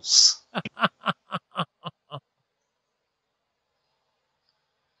battles?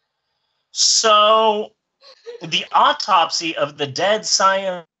 So, the autopsy of the dead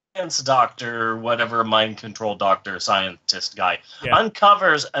science doctor, whatever mind control doctor, scientist guy,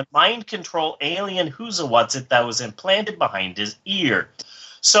 uncovers a mind control alien who's-a-what's-it that was implanted behind his ear.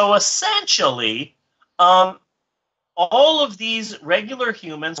 So essentially, all of these regular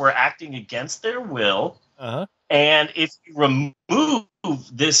humans were acting against their will, and if you remove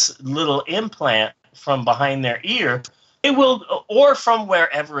this little implant from behind their ear, it will, or from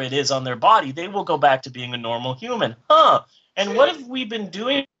wherever it is on their body, they will go back to being a normal human. And what have we been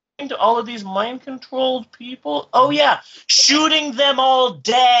doing to all of these mind-controlled people? Oh, yeah, shooting them all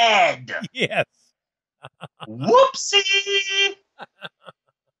dead. Yes. Whoopsie!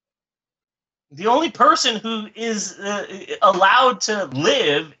 The only person who is allowed to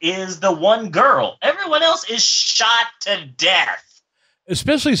live is the one girl. Everyone else is shot to death.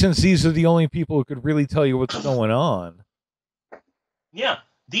 Especially since these are the only people who could really tell you what's going on. Yeah,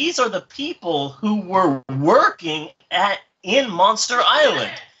 these are the people who were working in Monster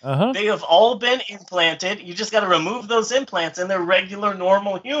Island. They have all been implanted. You just got to remove those implants, and they're regular,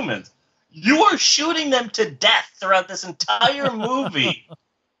 normal humans. You are shooting them to death throughout this entire movie.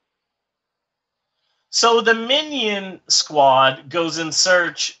 So the Minion Squad goes in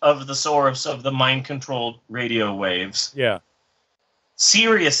search of the source of the mind-controlled radio waves. Yeah.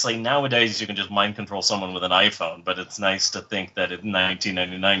 Seriously, nowadays you can just mind control someone with an iPhone, but it's nice to think that in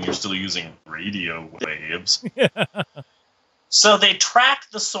 1999 you're still using radio waves. So they track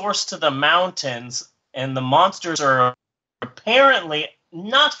the source to the mountains, and the monsters are apparently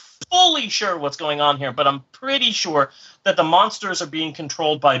not fully sure what's going on here, but I'm pretty sure that the monsters are being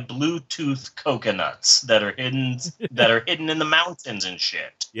controlled by Bluetooth coconuts that are hidden in the mountains and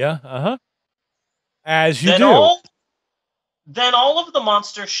shit. Yeah, As you do. Then all of the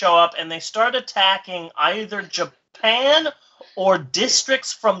monsters show up, and they start attacking either Japan or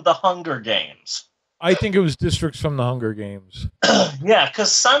districts from the Hunger Games. I think it was districts from the Hunger Games. Yeah,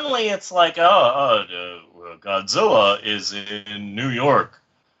 because suddenly it's like, Godzilla is in New York,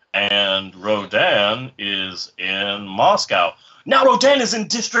 and Rodan is in Moscow. Now Rodan is in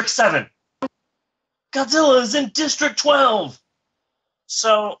District 7. Godzilla is in District 12.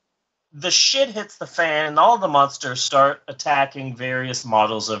 So the shit hits the fan, and all the monsters start attacking various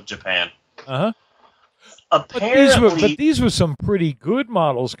models of Japan. Uh-huh. Apparently, But these were some pretty good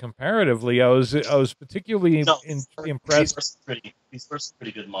models comparatively. I was particularly no, impressed these were some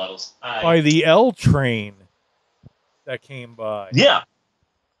pretty good models. by the L train that came by. Yeah.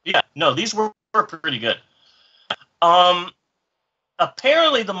 No, these were pretty good.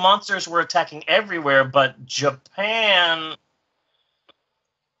 Apparently the monsters were attacking everywhere, but Japan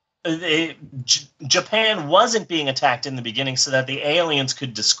wasn't being attacked in the beginning, so that the aliens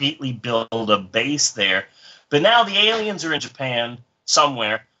could discreetly build a base there. But now the aliens are in Japan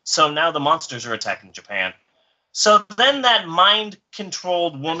somewhere, so now the monsters are attacking Japan. So then that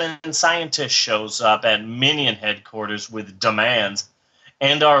mind-controlled woman scientist shows up at Minion headquarters with demands,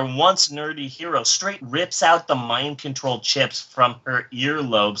 and our once nerdy hero straight rips out the mind-controlled chips from her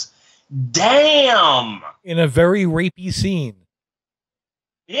earlobes. Damn! In a very rapey scene.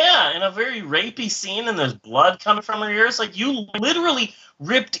 Yeah, in a very rapey scene, and there's blood coming from her ears. Like, you literally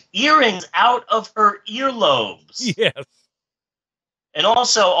ripped earrings out of her earlobes. Yes. And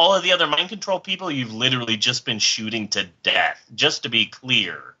also, all of the other mind control people, you've literally just been shooting to death. Just to be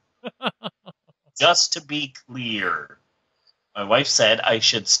clear. Just to be clear. My wife said I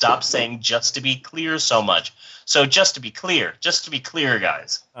should stop saying just to be clear so much. So just to be clear,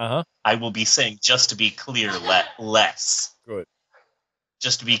 guys. Uh-huh. I will be saying just to be clear less. Good.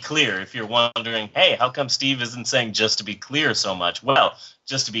 Just to be clear, if you're wondering, hey, how come Steve isn't saying just to be clear so much? Well,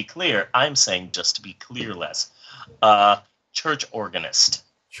 just to be clear, I'm saying just to be clear less. Church organist.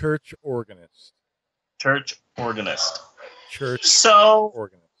 Church organist. Church organist. Church So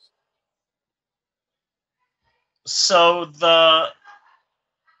organist. So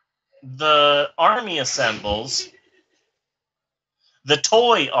the army assembles. The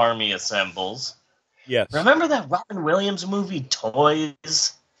toy army assembles. Yes. Remember that Robin Williams movie,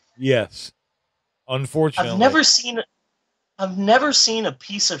 Toys? Yes. Unfortunately. I've never seen a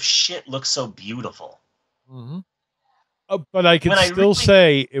piece of shit look so beautiful. Mm-hmm. But I can still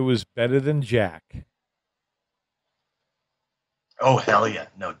say it was better than Jack. Oh, hell yeah.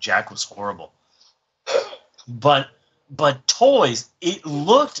 No, Jack was horrible. But Toys, it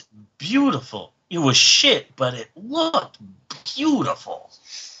looked beautiful. It was shit, but it looked beautiful.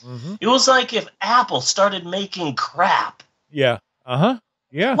 Mm-hmm. It was like if Apple started making crap. Yeah. Uh-huh.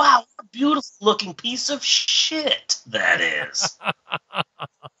 Yeah. Wow, what a beautiful looking piece of shit that is.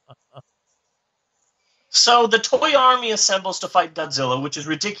 So the toy army assembles to fight Godzilla, which is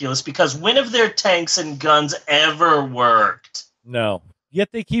ridiculous because when have their tanks and guns ever worked? No.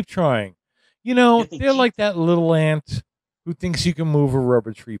 Yet they keep trying. You know, they're like that little ant who thinks you can move a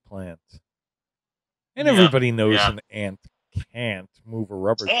rubber tree plant. And everybody knows an ant can't move a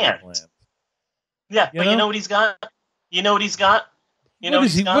rubber tree plant. Yeah, but you know what he's got? You know what he's got?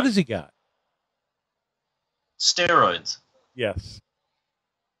 What has he got? Steroids. Yes.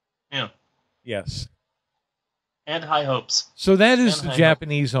 Yeah. Yes. And high hopes. So that is the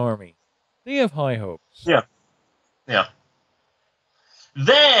Japanese army. They have high hopes. Yeah. Yeah.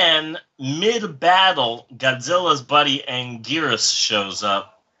 Then, mid-battle, Godzilla's buddy Anguirus shows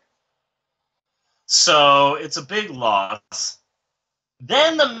up. So, it's a big loss.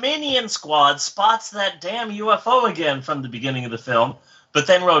 Then the Minion Squad spots that damn UFO again from the beginning of the film, but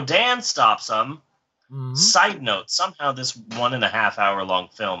then Rodan stops them. Mm-hmm. Side note, somehow this 1.5 hour long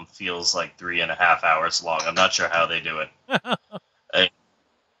film feels like 3.5 hours long. I'm not sure how they do it.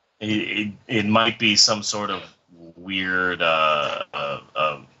 It might be some sort of weird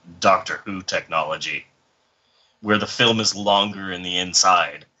Doctor Who technology where the film is longer in the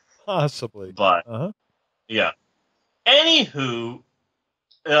inside. Possibly. But, yeah. Anywho,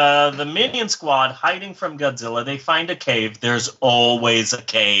 the Minion Squad hiding from Godzilla, they find a cave. There's always a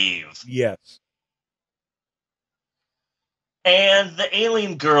cave. Yes. And the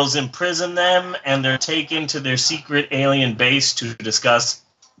alien girls imprison them, and they're taken to their secret alien base to discuss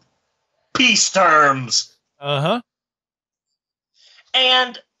peace terms. Uh-huh.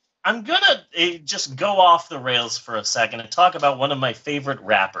 And I'm gonna just go off the rails for a second and talk about one of my favorite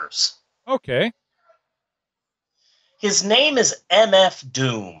rappers. Okay. His name is MF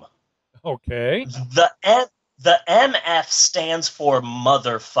Doom. Okay. The MF stands for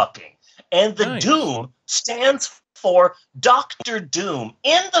motherfucking. And the Doom stands for Dr. Doom,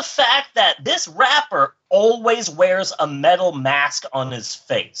 in the fact that this rapper always wears a metal mask on his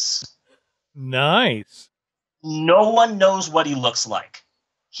face. Nice. No one knows what he looks like.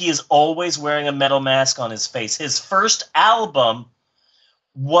 He is always wearing a metal mask on his face. His first album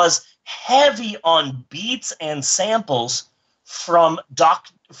was heavy on beats and samples from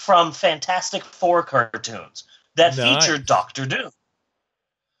Fantastic Four cartoons that featured Dr. Doom.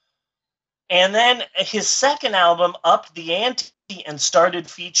 And then his second album upped the ante and started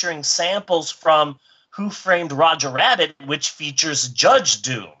featuring samples from Who Framed Roger Rabbit, which features Judge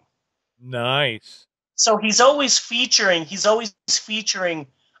Doom. Nice. So he's always featuring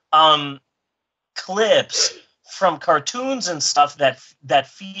clips from cartoons and stuff that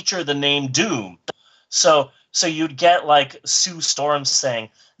feature the name Doom. So you'd get like Sue Storm saying,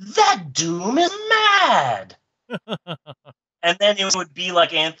 "That Doom is mad," and then it would be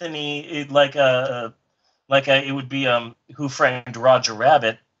like Anthony, it would be Who Framed Roger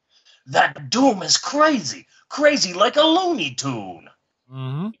Rabbit. "That Doom is crazy like a Looney Tune."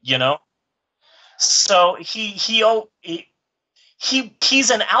 Mm-hmm. You know. So he's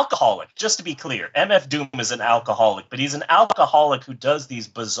an alcoholic. Just to be clear, MF Doom is an alcoholic, but he's an alcoholic who does these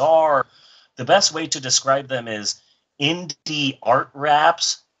bizarre. The best way to describe them is indie art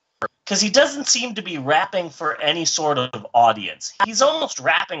raps, because he doesn't seem to be rapping for any sort of audience. He's almost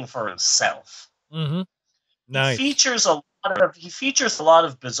rapping for himself. Mm-hmm. Nice. He features a lot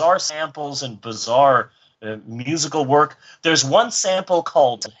of bizarre samples and bizarre musical work. There's one sample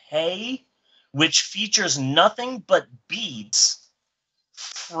called "Hey," which features nothing but beats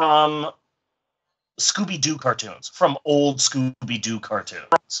from Scooby-Doo cartoons, from old Scooby-Doo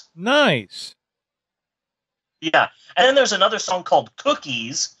cartoons. Nice. Yeah. And then there's another song called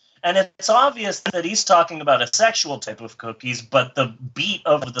 "Cookies," and it's obvious that he's talking about a sexual type of cookies, but the beat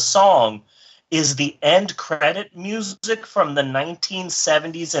of the song is the end credit music from the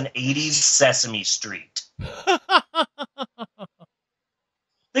 1970s and 80s Sesame Street.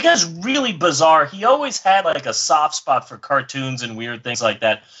 The guy's really bizarre. He always had like a soft spot for cartoons and weird things like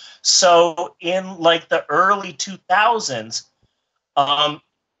that. So in like the early 2000s,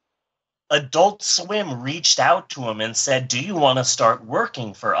 Adult Swim reached out to him and said, "Do you want to start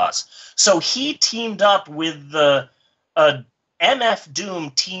working for us?" So he teamed up with MF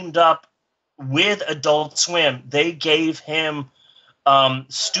Doom teamed up with Adult Swim. They gave him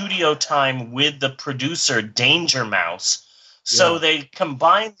studio time with the producer Danger Mouse. So they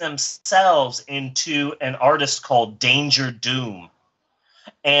combined themselves into an artist called Danger Doom.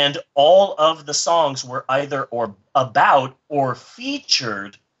 And all of the songs were either or about or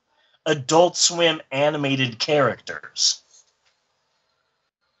featured Adult Swim animated characters.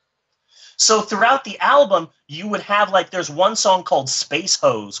 So throughout the album, you would have like, there's one song called Space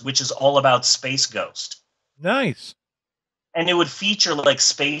Hose, which is all about Space Ghost. Nice. And it would feature like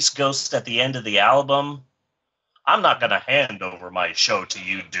Space Ghost at the end of the album. "I'm not going to hand over my show to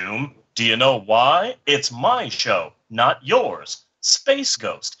you, Doom. Do you know why? It's my show, not yours. Space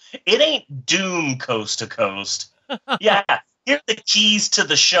Ghost. It ain't Doom coast to coast. Yeah, here are the keys to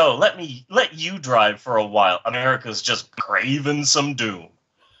the show. Let you drive for a while. America's just craving some Doom."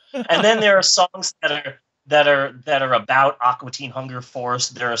 And then there are songs that are about Aqua Teen Hunger Force.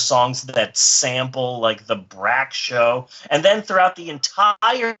 There are songs that sample like the Brack Show. And then throughout the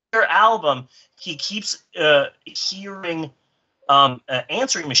entire album, he keeps hearing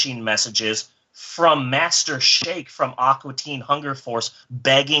answering machine messages from Master Shake from Aqua Teen Hunger Force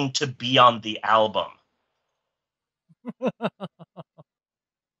begging to be on the album.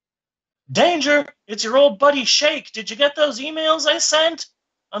 "Danger, it's your old buddy Shake. Did you get those emails I sent?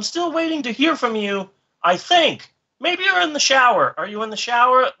 I'm still waiting to hear from you, I think. Maybe you're in the shower. Are you in the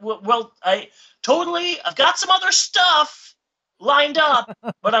shower? Well, I've got some other stuff lined up,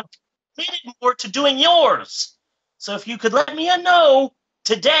 but I'm committed more to doing yours. So if you could let me know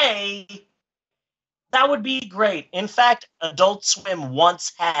today, that would be great." In fact, Adult Swim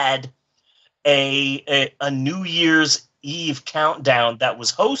once had a New Year's Eve countdown that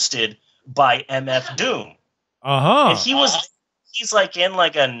was hosted by MF Doom. Uh-huh. And he's like in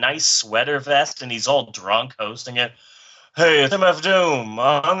like a nice sweater vest and he's all drunk hosting it. "Hey, it's MF Doom.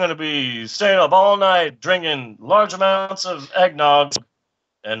 I'm going to be staying up all night drinking large amounts of eggnog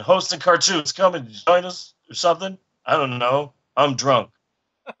and hosting cartoons. Come and join us or something. I don't know. I'm drunk.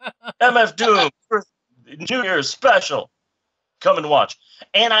 MF Doom, New Year's special. Come and watch."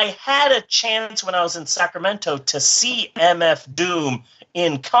 And I had a chance when I was in Sacramento to see MF Doom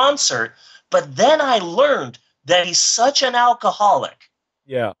in concert, but then I learned that he's such an alcoholic.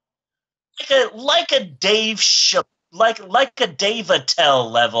 Yeah. Like a Dave Attell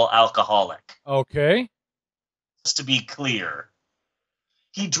level alcoholic. Okay. Just to be clear.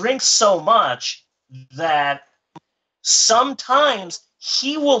 He drinks so much that sometimes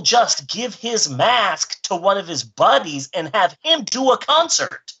he will just give his mask to one of his buddies and have him do a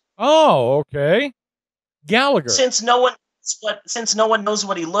concert. Oh, okay. Gallagher. Since no one knows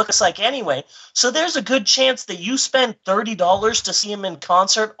what he looks like anyway. So there's a good chance that you spend $30 to see him in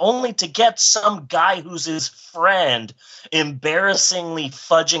concert only to get some guy who's his friend embarrassingly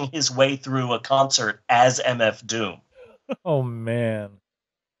fudging his way through a concert as MF Doom. Oh man.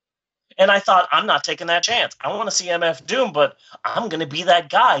 And I thought, I'm not taking that chance. I want to see MF Doom, but I'm going to be that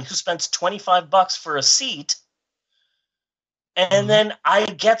guy who spends $25 for a seat, and then I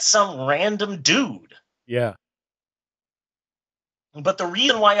get some random dude. Yeah. But the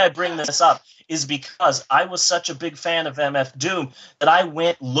reason why I bring this up is because I was such a big fan of MF Doom that I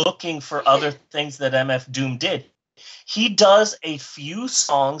went looking for other things that MF Doom did. He does a few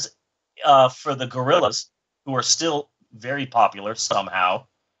songs for the Gorillaz, who are still very popular somehow.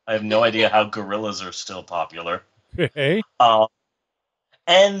 I have no idea how Gorillaz are still popular. Okay.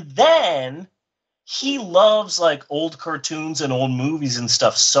 And then he loves like old cartoons and old movies and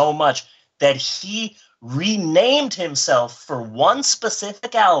stuff so much that he renamed himself for one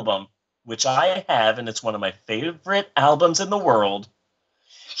specific album, which I have, and it's one of my favorite albums in the world.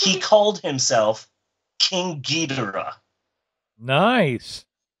 He called himself King Ghidorah. Nice.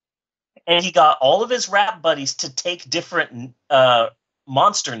 And he got all of his rap buddies to take different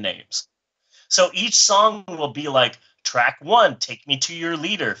monster names. So each song will be like, track 1, Take Me to Your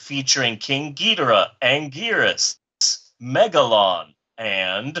Leader, featuring King Ghidorah, Anguirus, Megalon,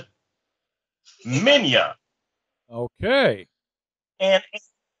 and Minya. Okay. And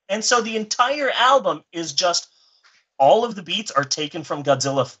so the entire album is just, all of the beats are taken from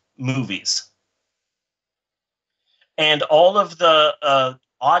Godzilla movies. And all of the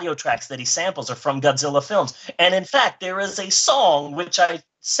audio tracks that he samples are from Godzilla films. And in fact, there is a song which I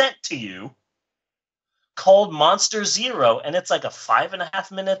sent to you called Monster Zero, and it's like a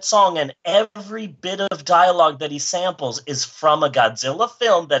 5.5-minute song, and every bit of dialogue that he samples is from a Godzilla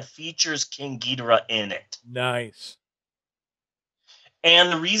film that features King Ghidorah in it. Nice.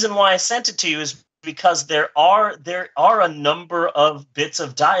 And the reason why I sent it to you is because there are a number of bits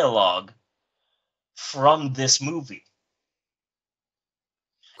of dialogue from this movie.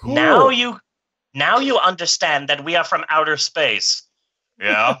 Cool. Now you understand that we are from outer space.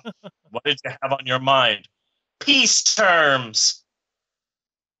 Yeah? What did you have on your mind? Peace terms.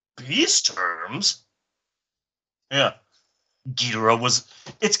 Peace terms? Yeah.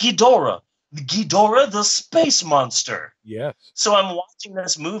 It's Ghidorah. Ghidorah the space monster. Yes. So I'm watching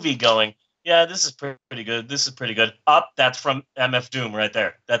this movie going, yeah, this is pretty good. This is pretty good. That's from MF Doom right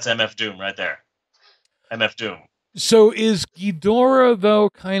there. That's MF Doom right there. MF Doom. So is Ghidorah, though,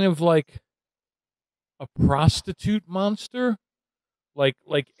 kind of like a prostitute monster?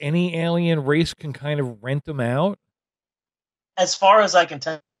 Like any alien race can kind of rent them out? As far as I can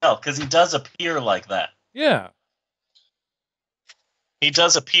tell, because he does appear like that. Yeah. He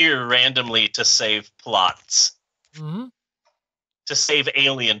does appear randomly to save plots. Mm-hmm. To save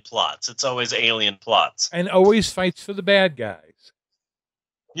alien plots. It's always alien plots. And always fights for the bad guys.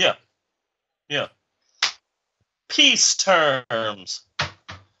 Yeah. Yeah. Peace terms.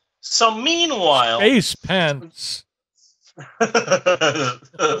 So meanwhile... Space pants.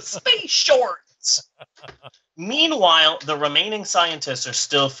 Space shorts. Meanwhile, the remaining scientists are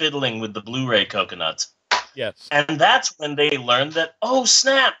still fiddling with the Blu-ray coconuts. Yes. And that's when they learn that, oh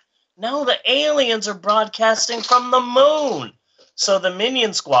snap, now the aliens are broadcasting from the moon. So the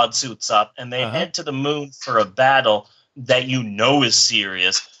Minion Squad suits up and they head to the moon for a battle that you know is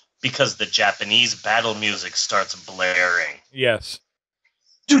serious because the Japanese battle music starts blaring. Yes.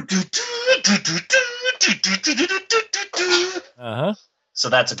 So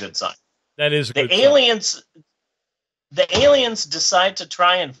that's a good sign. That is a good sign. The aliens decide to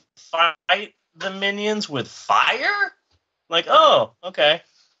try and fight the minions with fire? Like, oh, okay.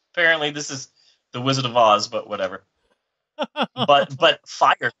 Apparently this is the Wizard of Oz, but whatever. but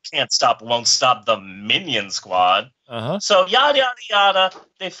fire won't stop the Minion Squad. So yada yada yada.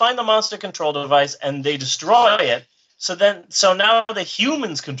 They find the monster control device and they destroy it. So now the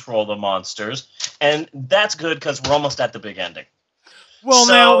humans control the monsters, and that's good because we're almost at the big ending. Well,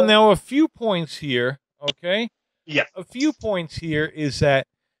 now a few points here, okay? Yeah. A few points here is that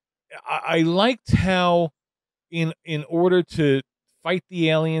I liked how in order to fight the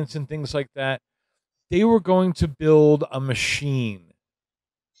aliens and things like that, they were going to build a machine.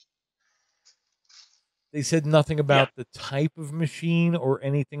 They said nothing about the type of machine or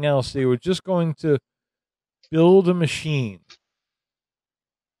anything else. They were just going to build a machine.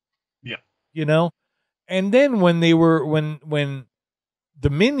 Yeah. You know? And then when the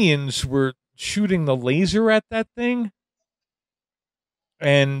minions were shooting the laser at that thing,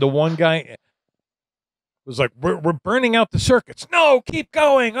 and the one guy was like, we're burning out the circuits. No, keep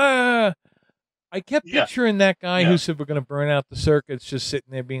going. I kept picturing that guy who said we're going to burn out the circuits just sitting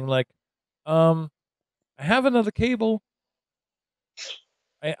there being like, I have another cable.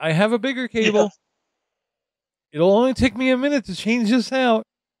 I have a bigger cable. It'll only take me a minute to change this out.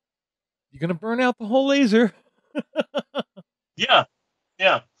 You're going to burn out the whole laser. Yeah,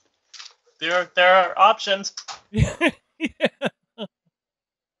 yeah. There are options. Yeah.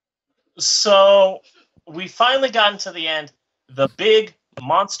 So we finally gotten to the end. The big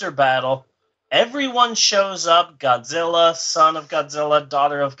monster battle. Everyone shows up. Godzilla, son of Godzilla,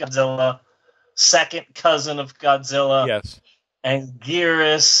 daughter of Godzilla, second cousin of Godzilla, Yes.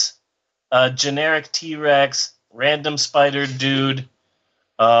 Anguirus, generic T-Rex, random spider dude,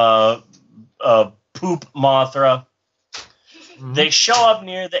 uh, poop Mothra. Mhm. They show up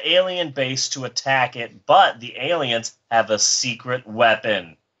near the alien base to attack it, but the aliens have a secret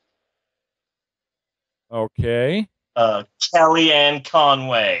weapon. Okay. Kellyanne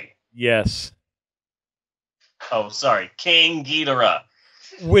Conway. Yes. Oh, sorry, King Ghidorah.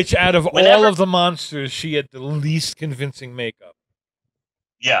 Which, out of all Whenever- of the monsters, she had the least convincing makeup.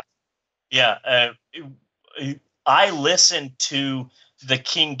 Yeah. I listened to the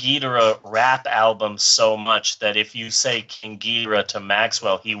King Ghidorah rap album so much that if you say King Ghidorah to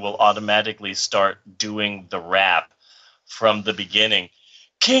Maxwell, he will automatically start doing the rap from the beginning.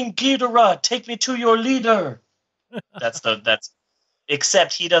 King Ghidorah, take me to your leader. That's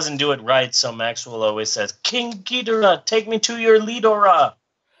except he doesn't do it right, so Maxwell always says, King Ghidorah, take me to your leader.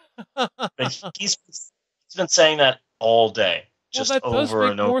 But he's been saying that all day, just well, that does over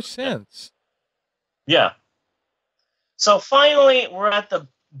make and over. more sense. Yeah. So finally, we're at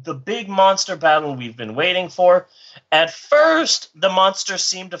the big monster battle we've been waiting for. At first, the monsters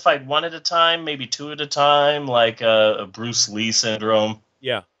seem to fight one at a time, maybe two at a time, like a Bruce Lee syndrome.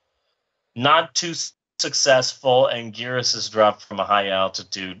 Yeah. Not too successful, and Gearus is dropped from a high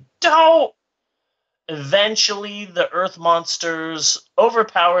altitude. Don't! Eventually, the Earth monsters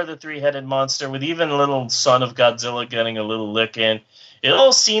overpower the three-headed monster, with even a little son of Godzilla getting a little lick in. It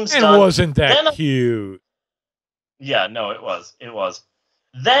all seems And done. wasn't that Then- cute? Yeah, no, it was. It was.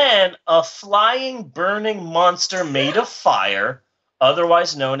 Then a flying, burning monster made of fire,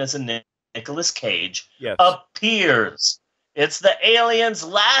 otherwise known as a Nicolas Cage, Yes. appears. It's the alien's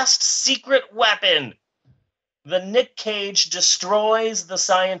last secret weapon. The Nick Cage destroys the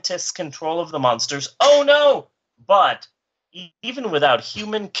scientists' control of the monsters. Oh no! But even without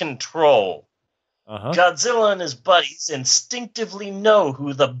human control, Uh-huh. Godzilla and his buddies instinctively know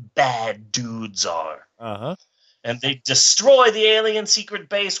who the bad dudes are. Uh-huh. And they destroy the alien secret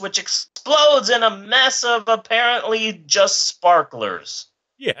base, which explodes in a mess of apparently just sparklers.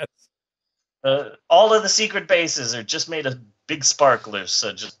 Yes. All of the secret bases are just made of big sparklers,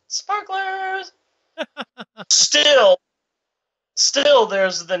 so just sparklers. Still,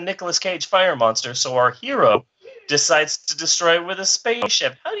 there's the Nicolas Cage fire monster, so our hero decides to destroy it with a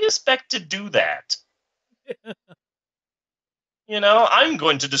spaceship. How do you expect to do that? You know, I'm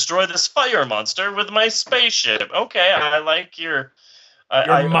going to destroy this fire monster with my spaceship. Okay, I like your,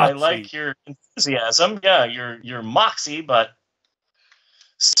 I moxie. like your enthusiasm. Yeah, your moxie. But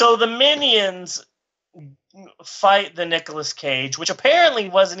so the minions fight the Nicolas Cage, which apparently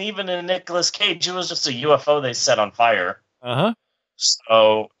wasn't even a Nicolas Cage. It was just a UFO they set on fire. Uh-huh.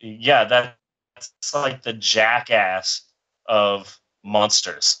 So yeah, that's like the jackass of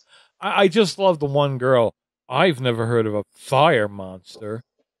monsters. I just love the one girl. I've never heard of a fire monster.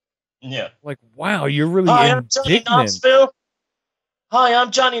 Yeah. Like, wow, you're really Hi, I'm Johnny indignant. Knoxville. Hi,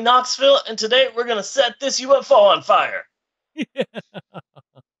 I'm Johnny Knoxville, and today we're going to set this UFO on fire. Yeah.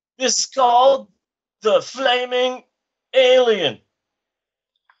 This is called the Flaming Alien.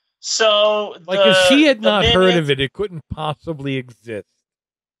 So, Like, if she had not heard minions- of it, it couldn't possibly exist.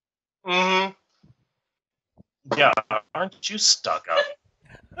 Mhm. Yeah, aren't you stuck up?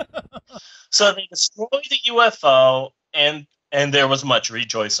 So they destroy the UFO, and there was much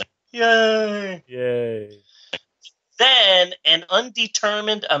rejoicing. Yay! Yay. Then, an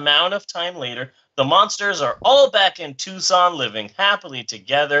undetermined amount of time later, the monsters are all back in Tucson living happily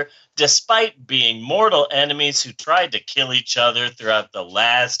together, despite being mortal enemies who tried to kill each other throughout the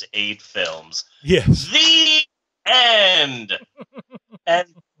last 8 films. Yes. The end! And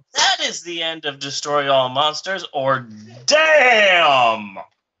that is the end of Destroy All Monsters, or damn!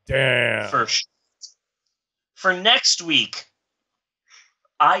 Damn. For next week,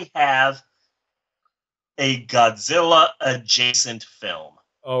 I have a Godzilla adjacent film.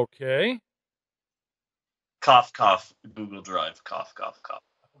 Okay. Cough, cough, Google Drive, cough, cough, cough.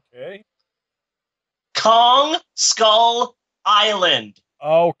 Okay. Kong Skull Island.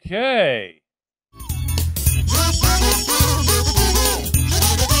 Okay.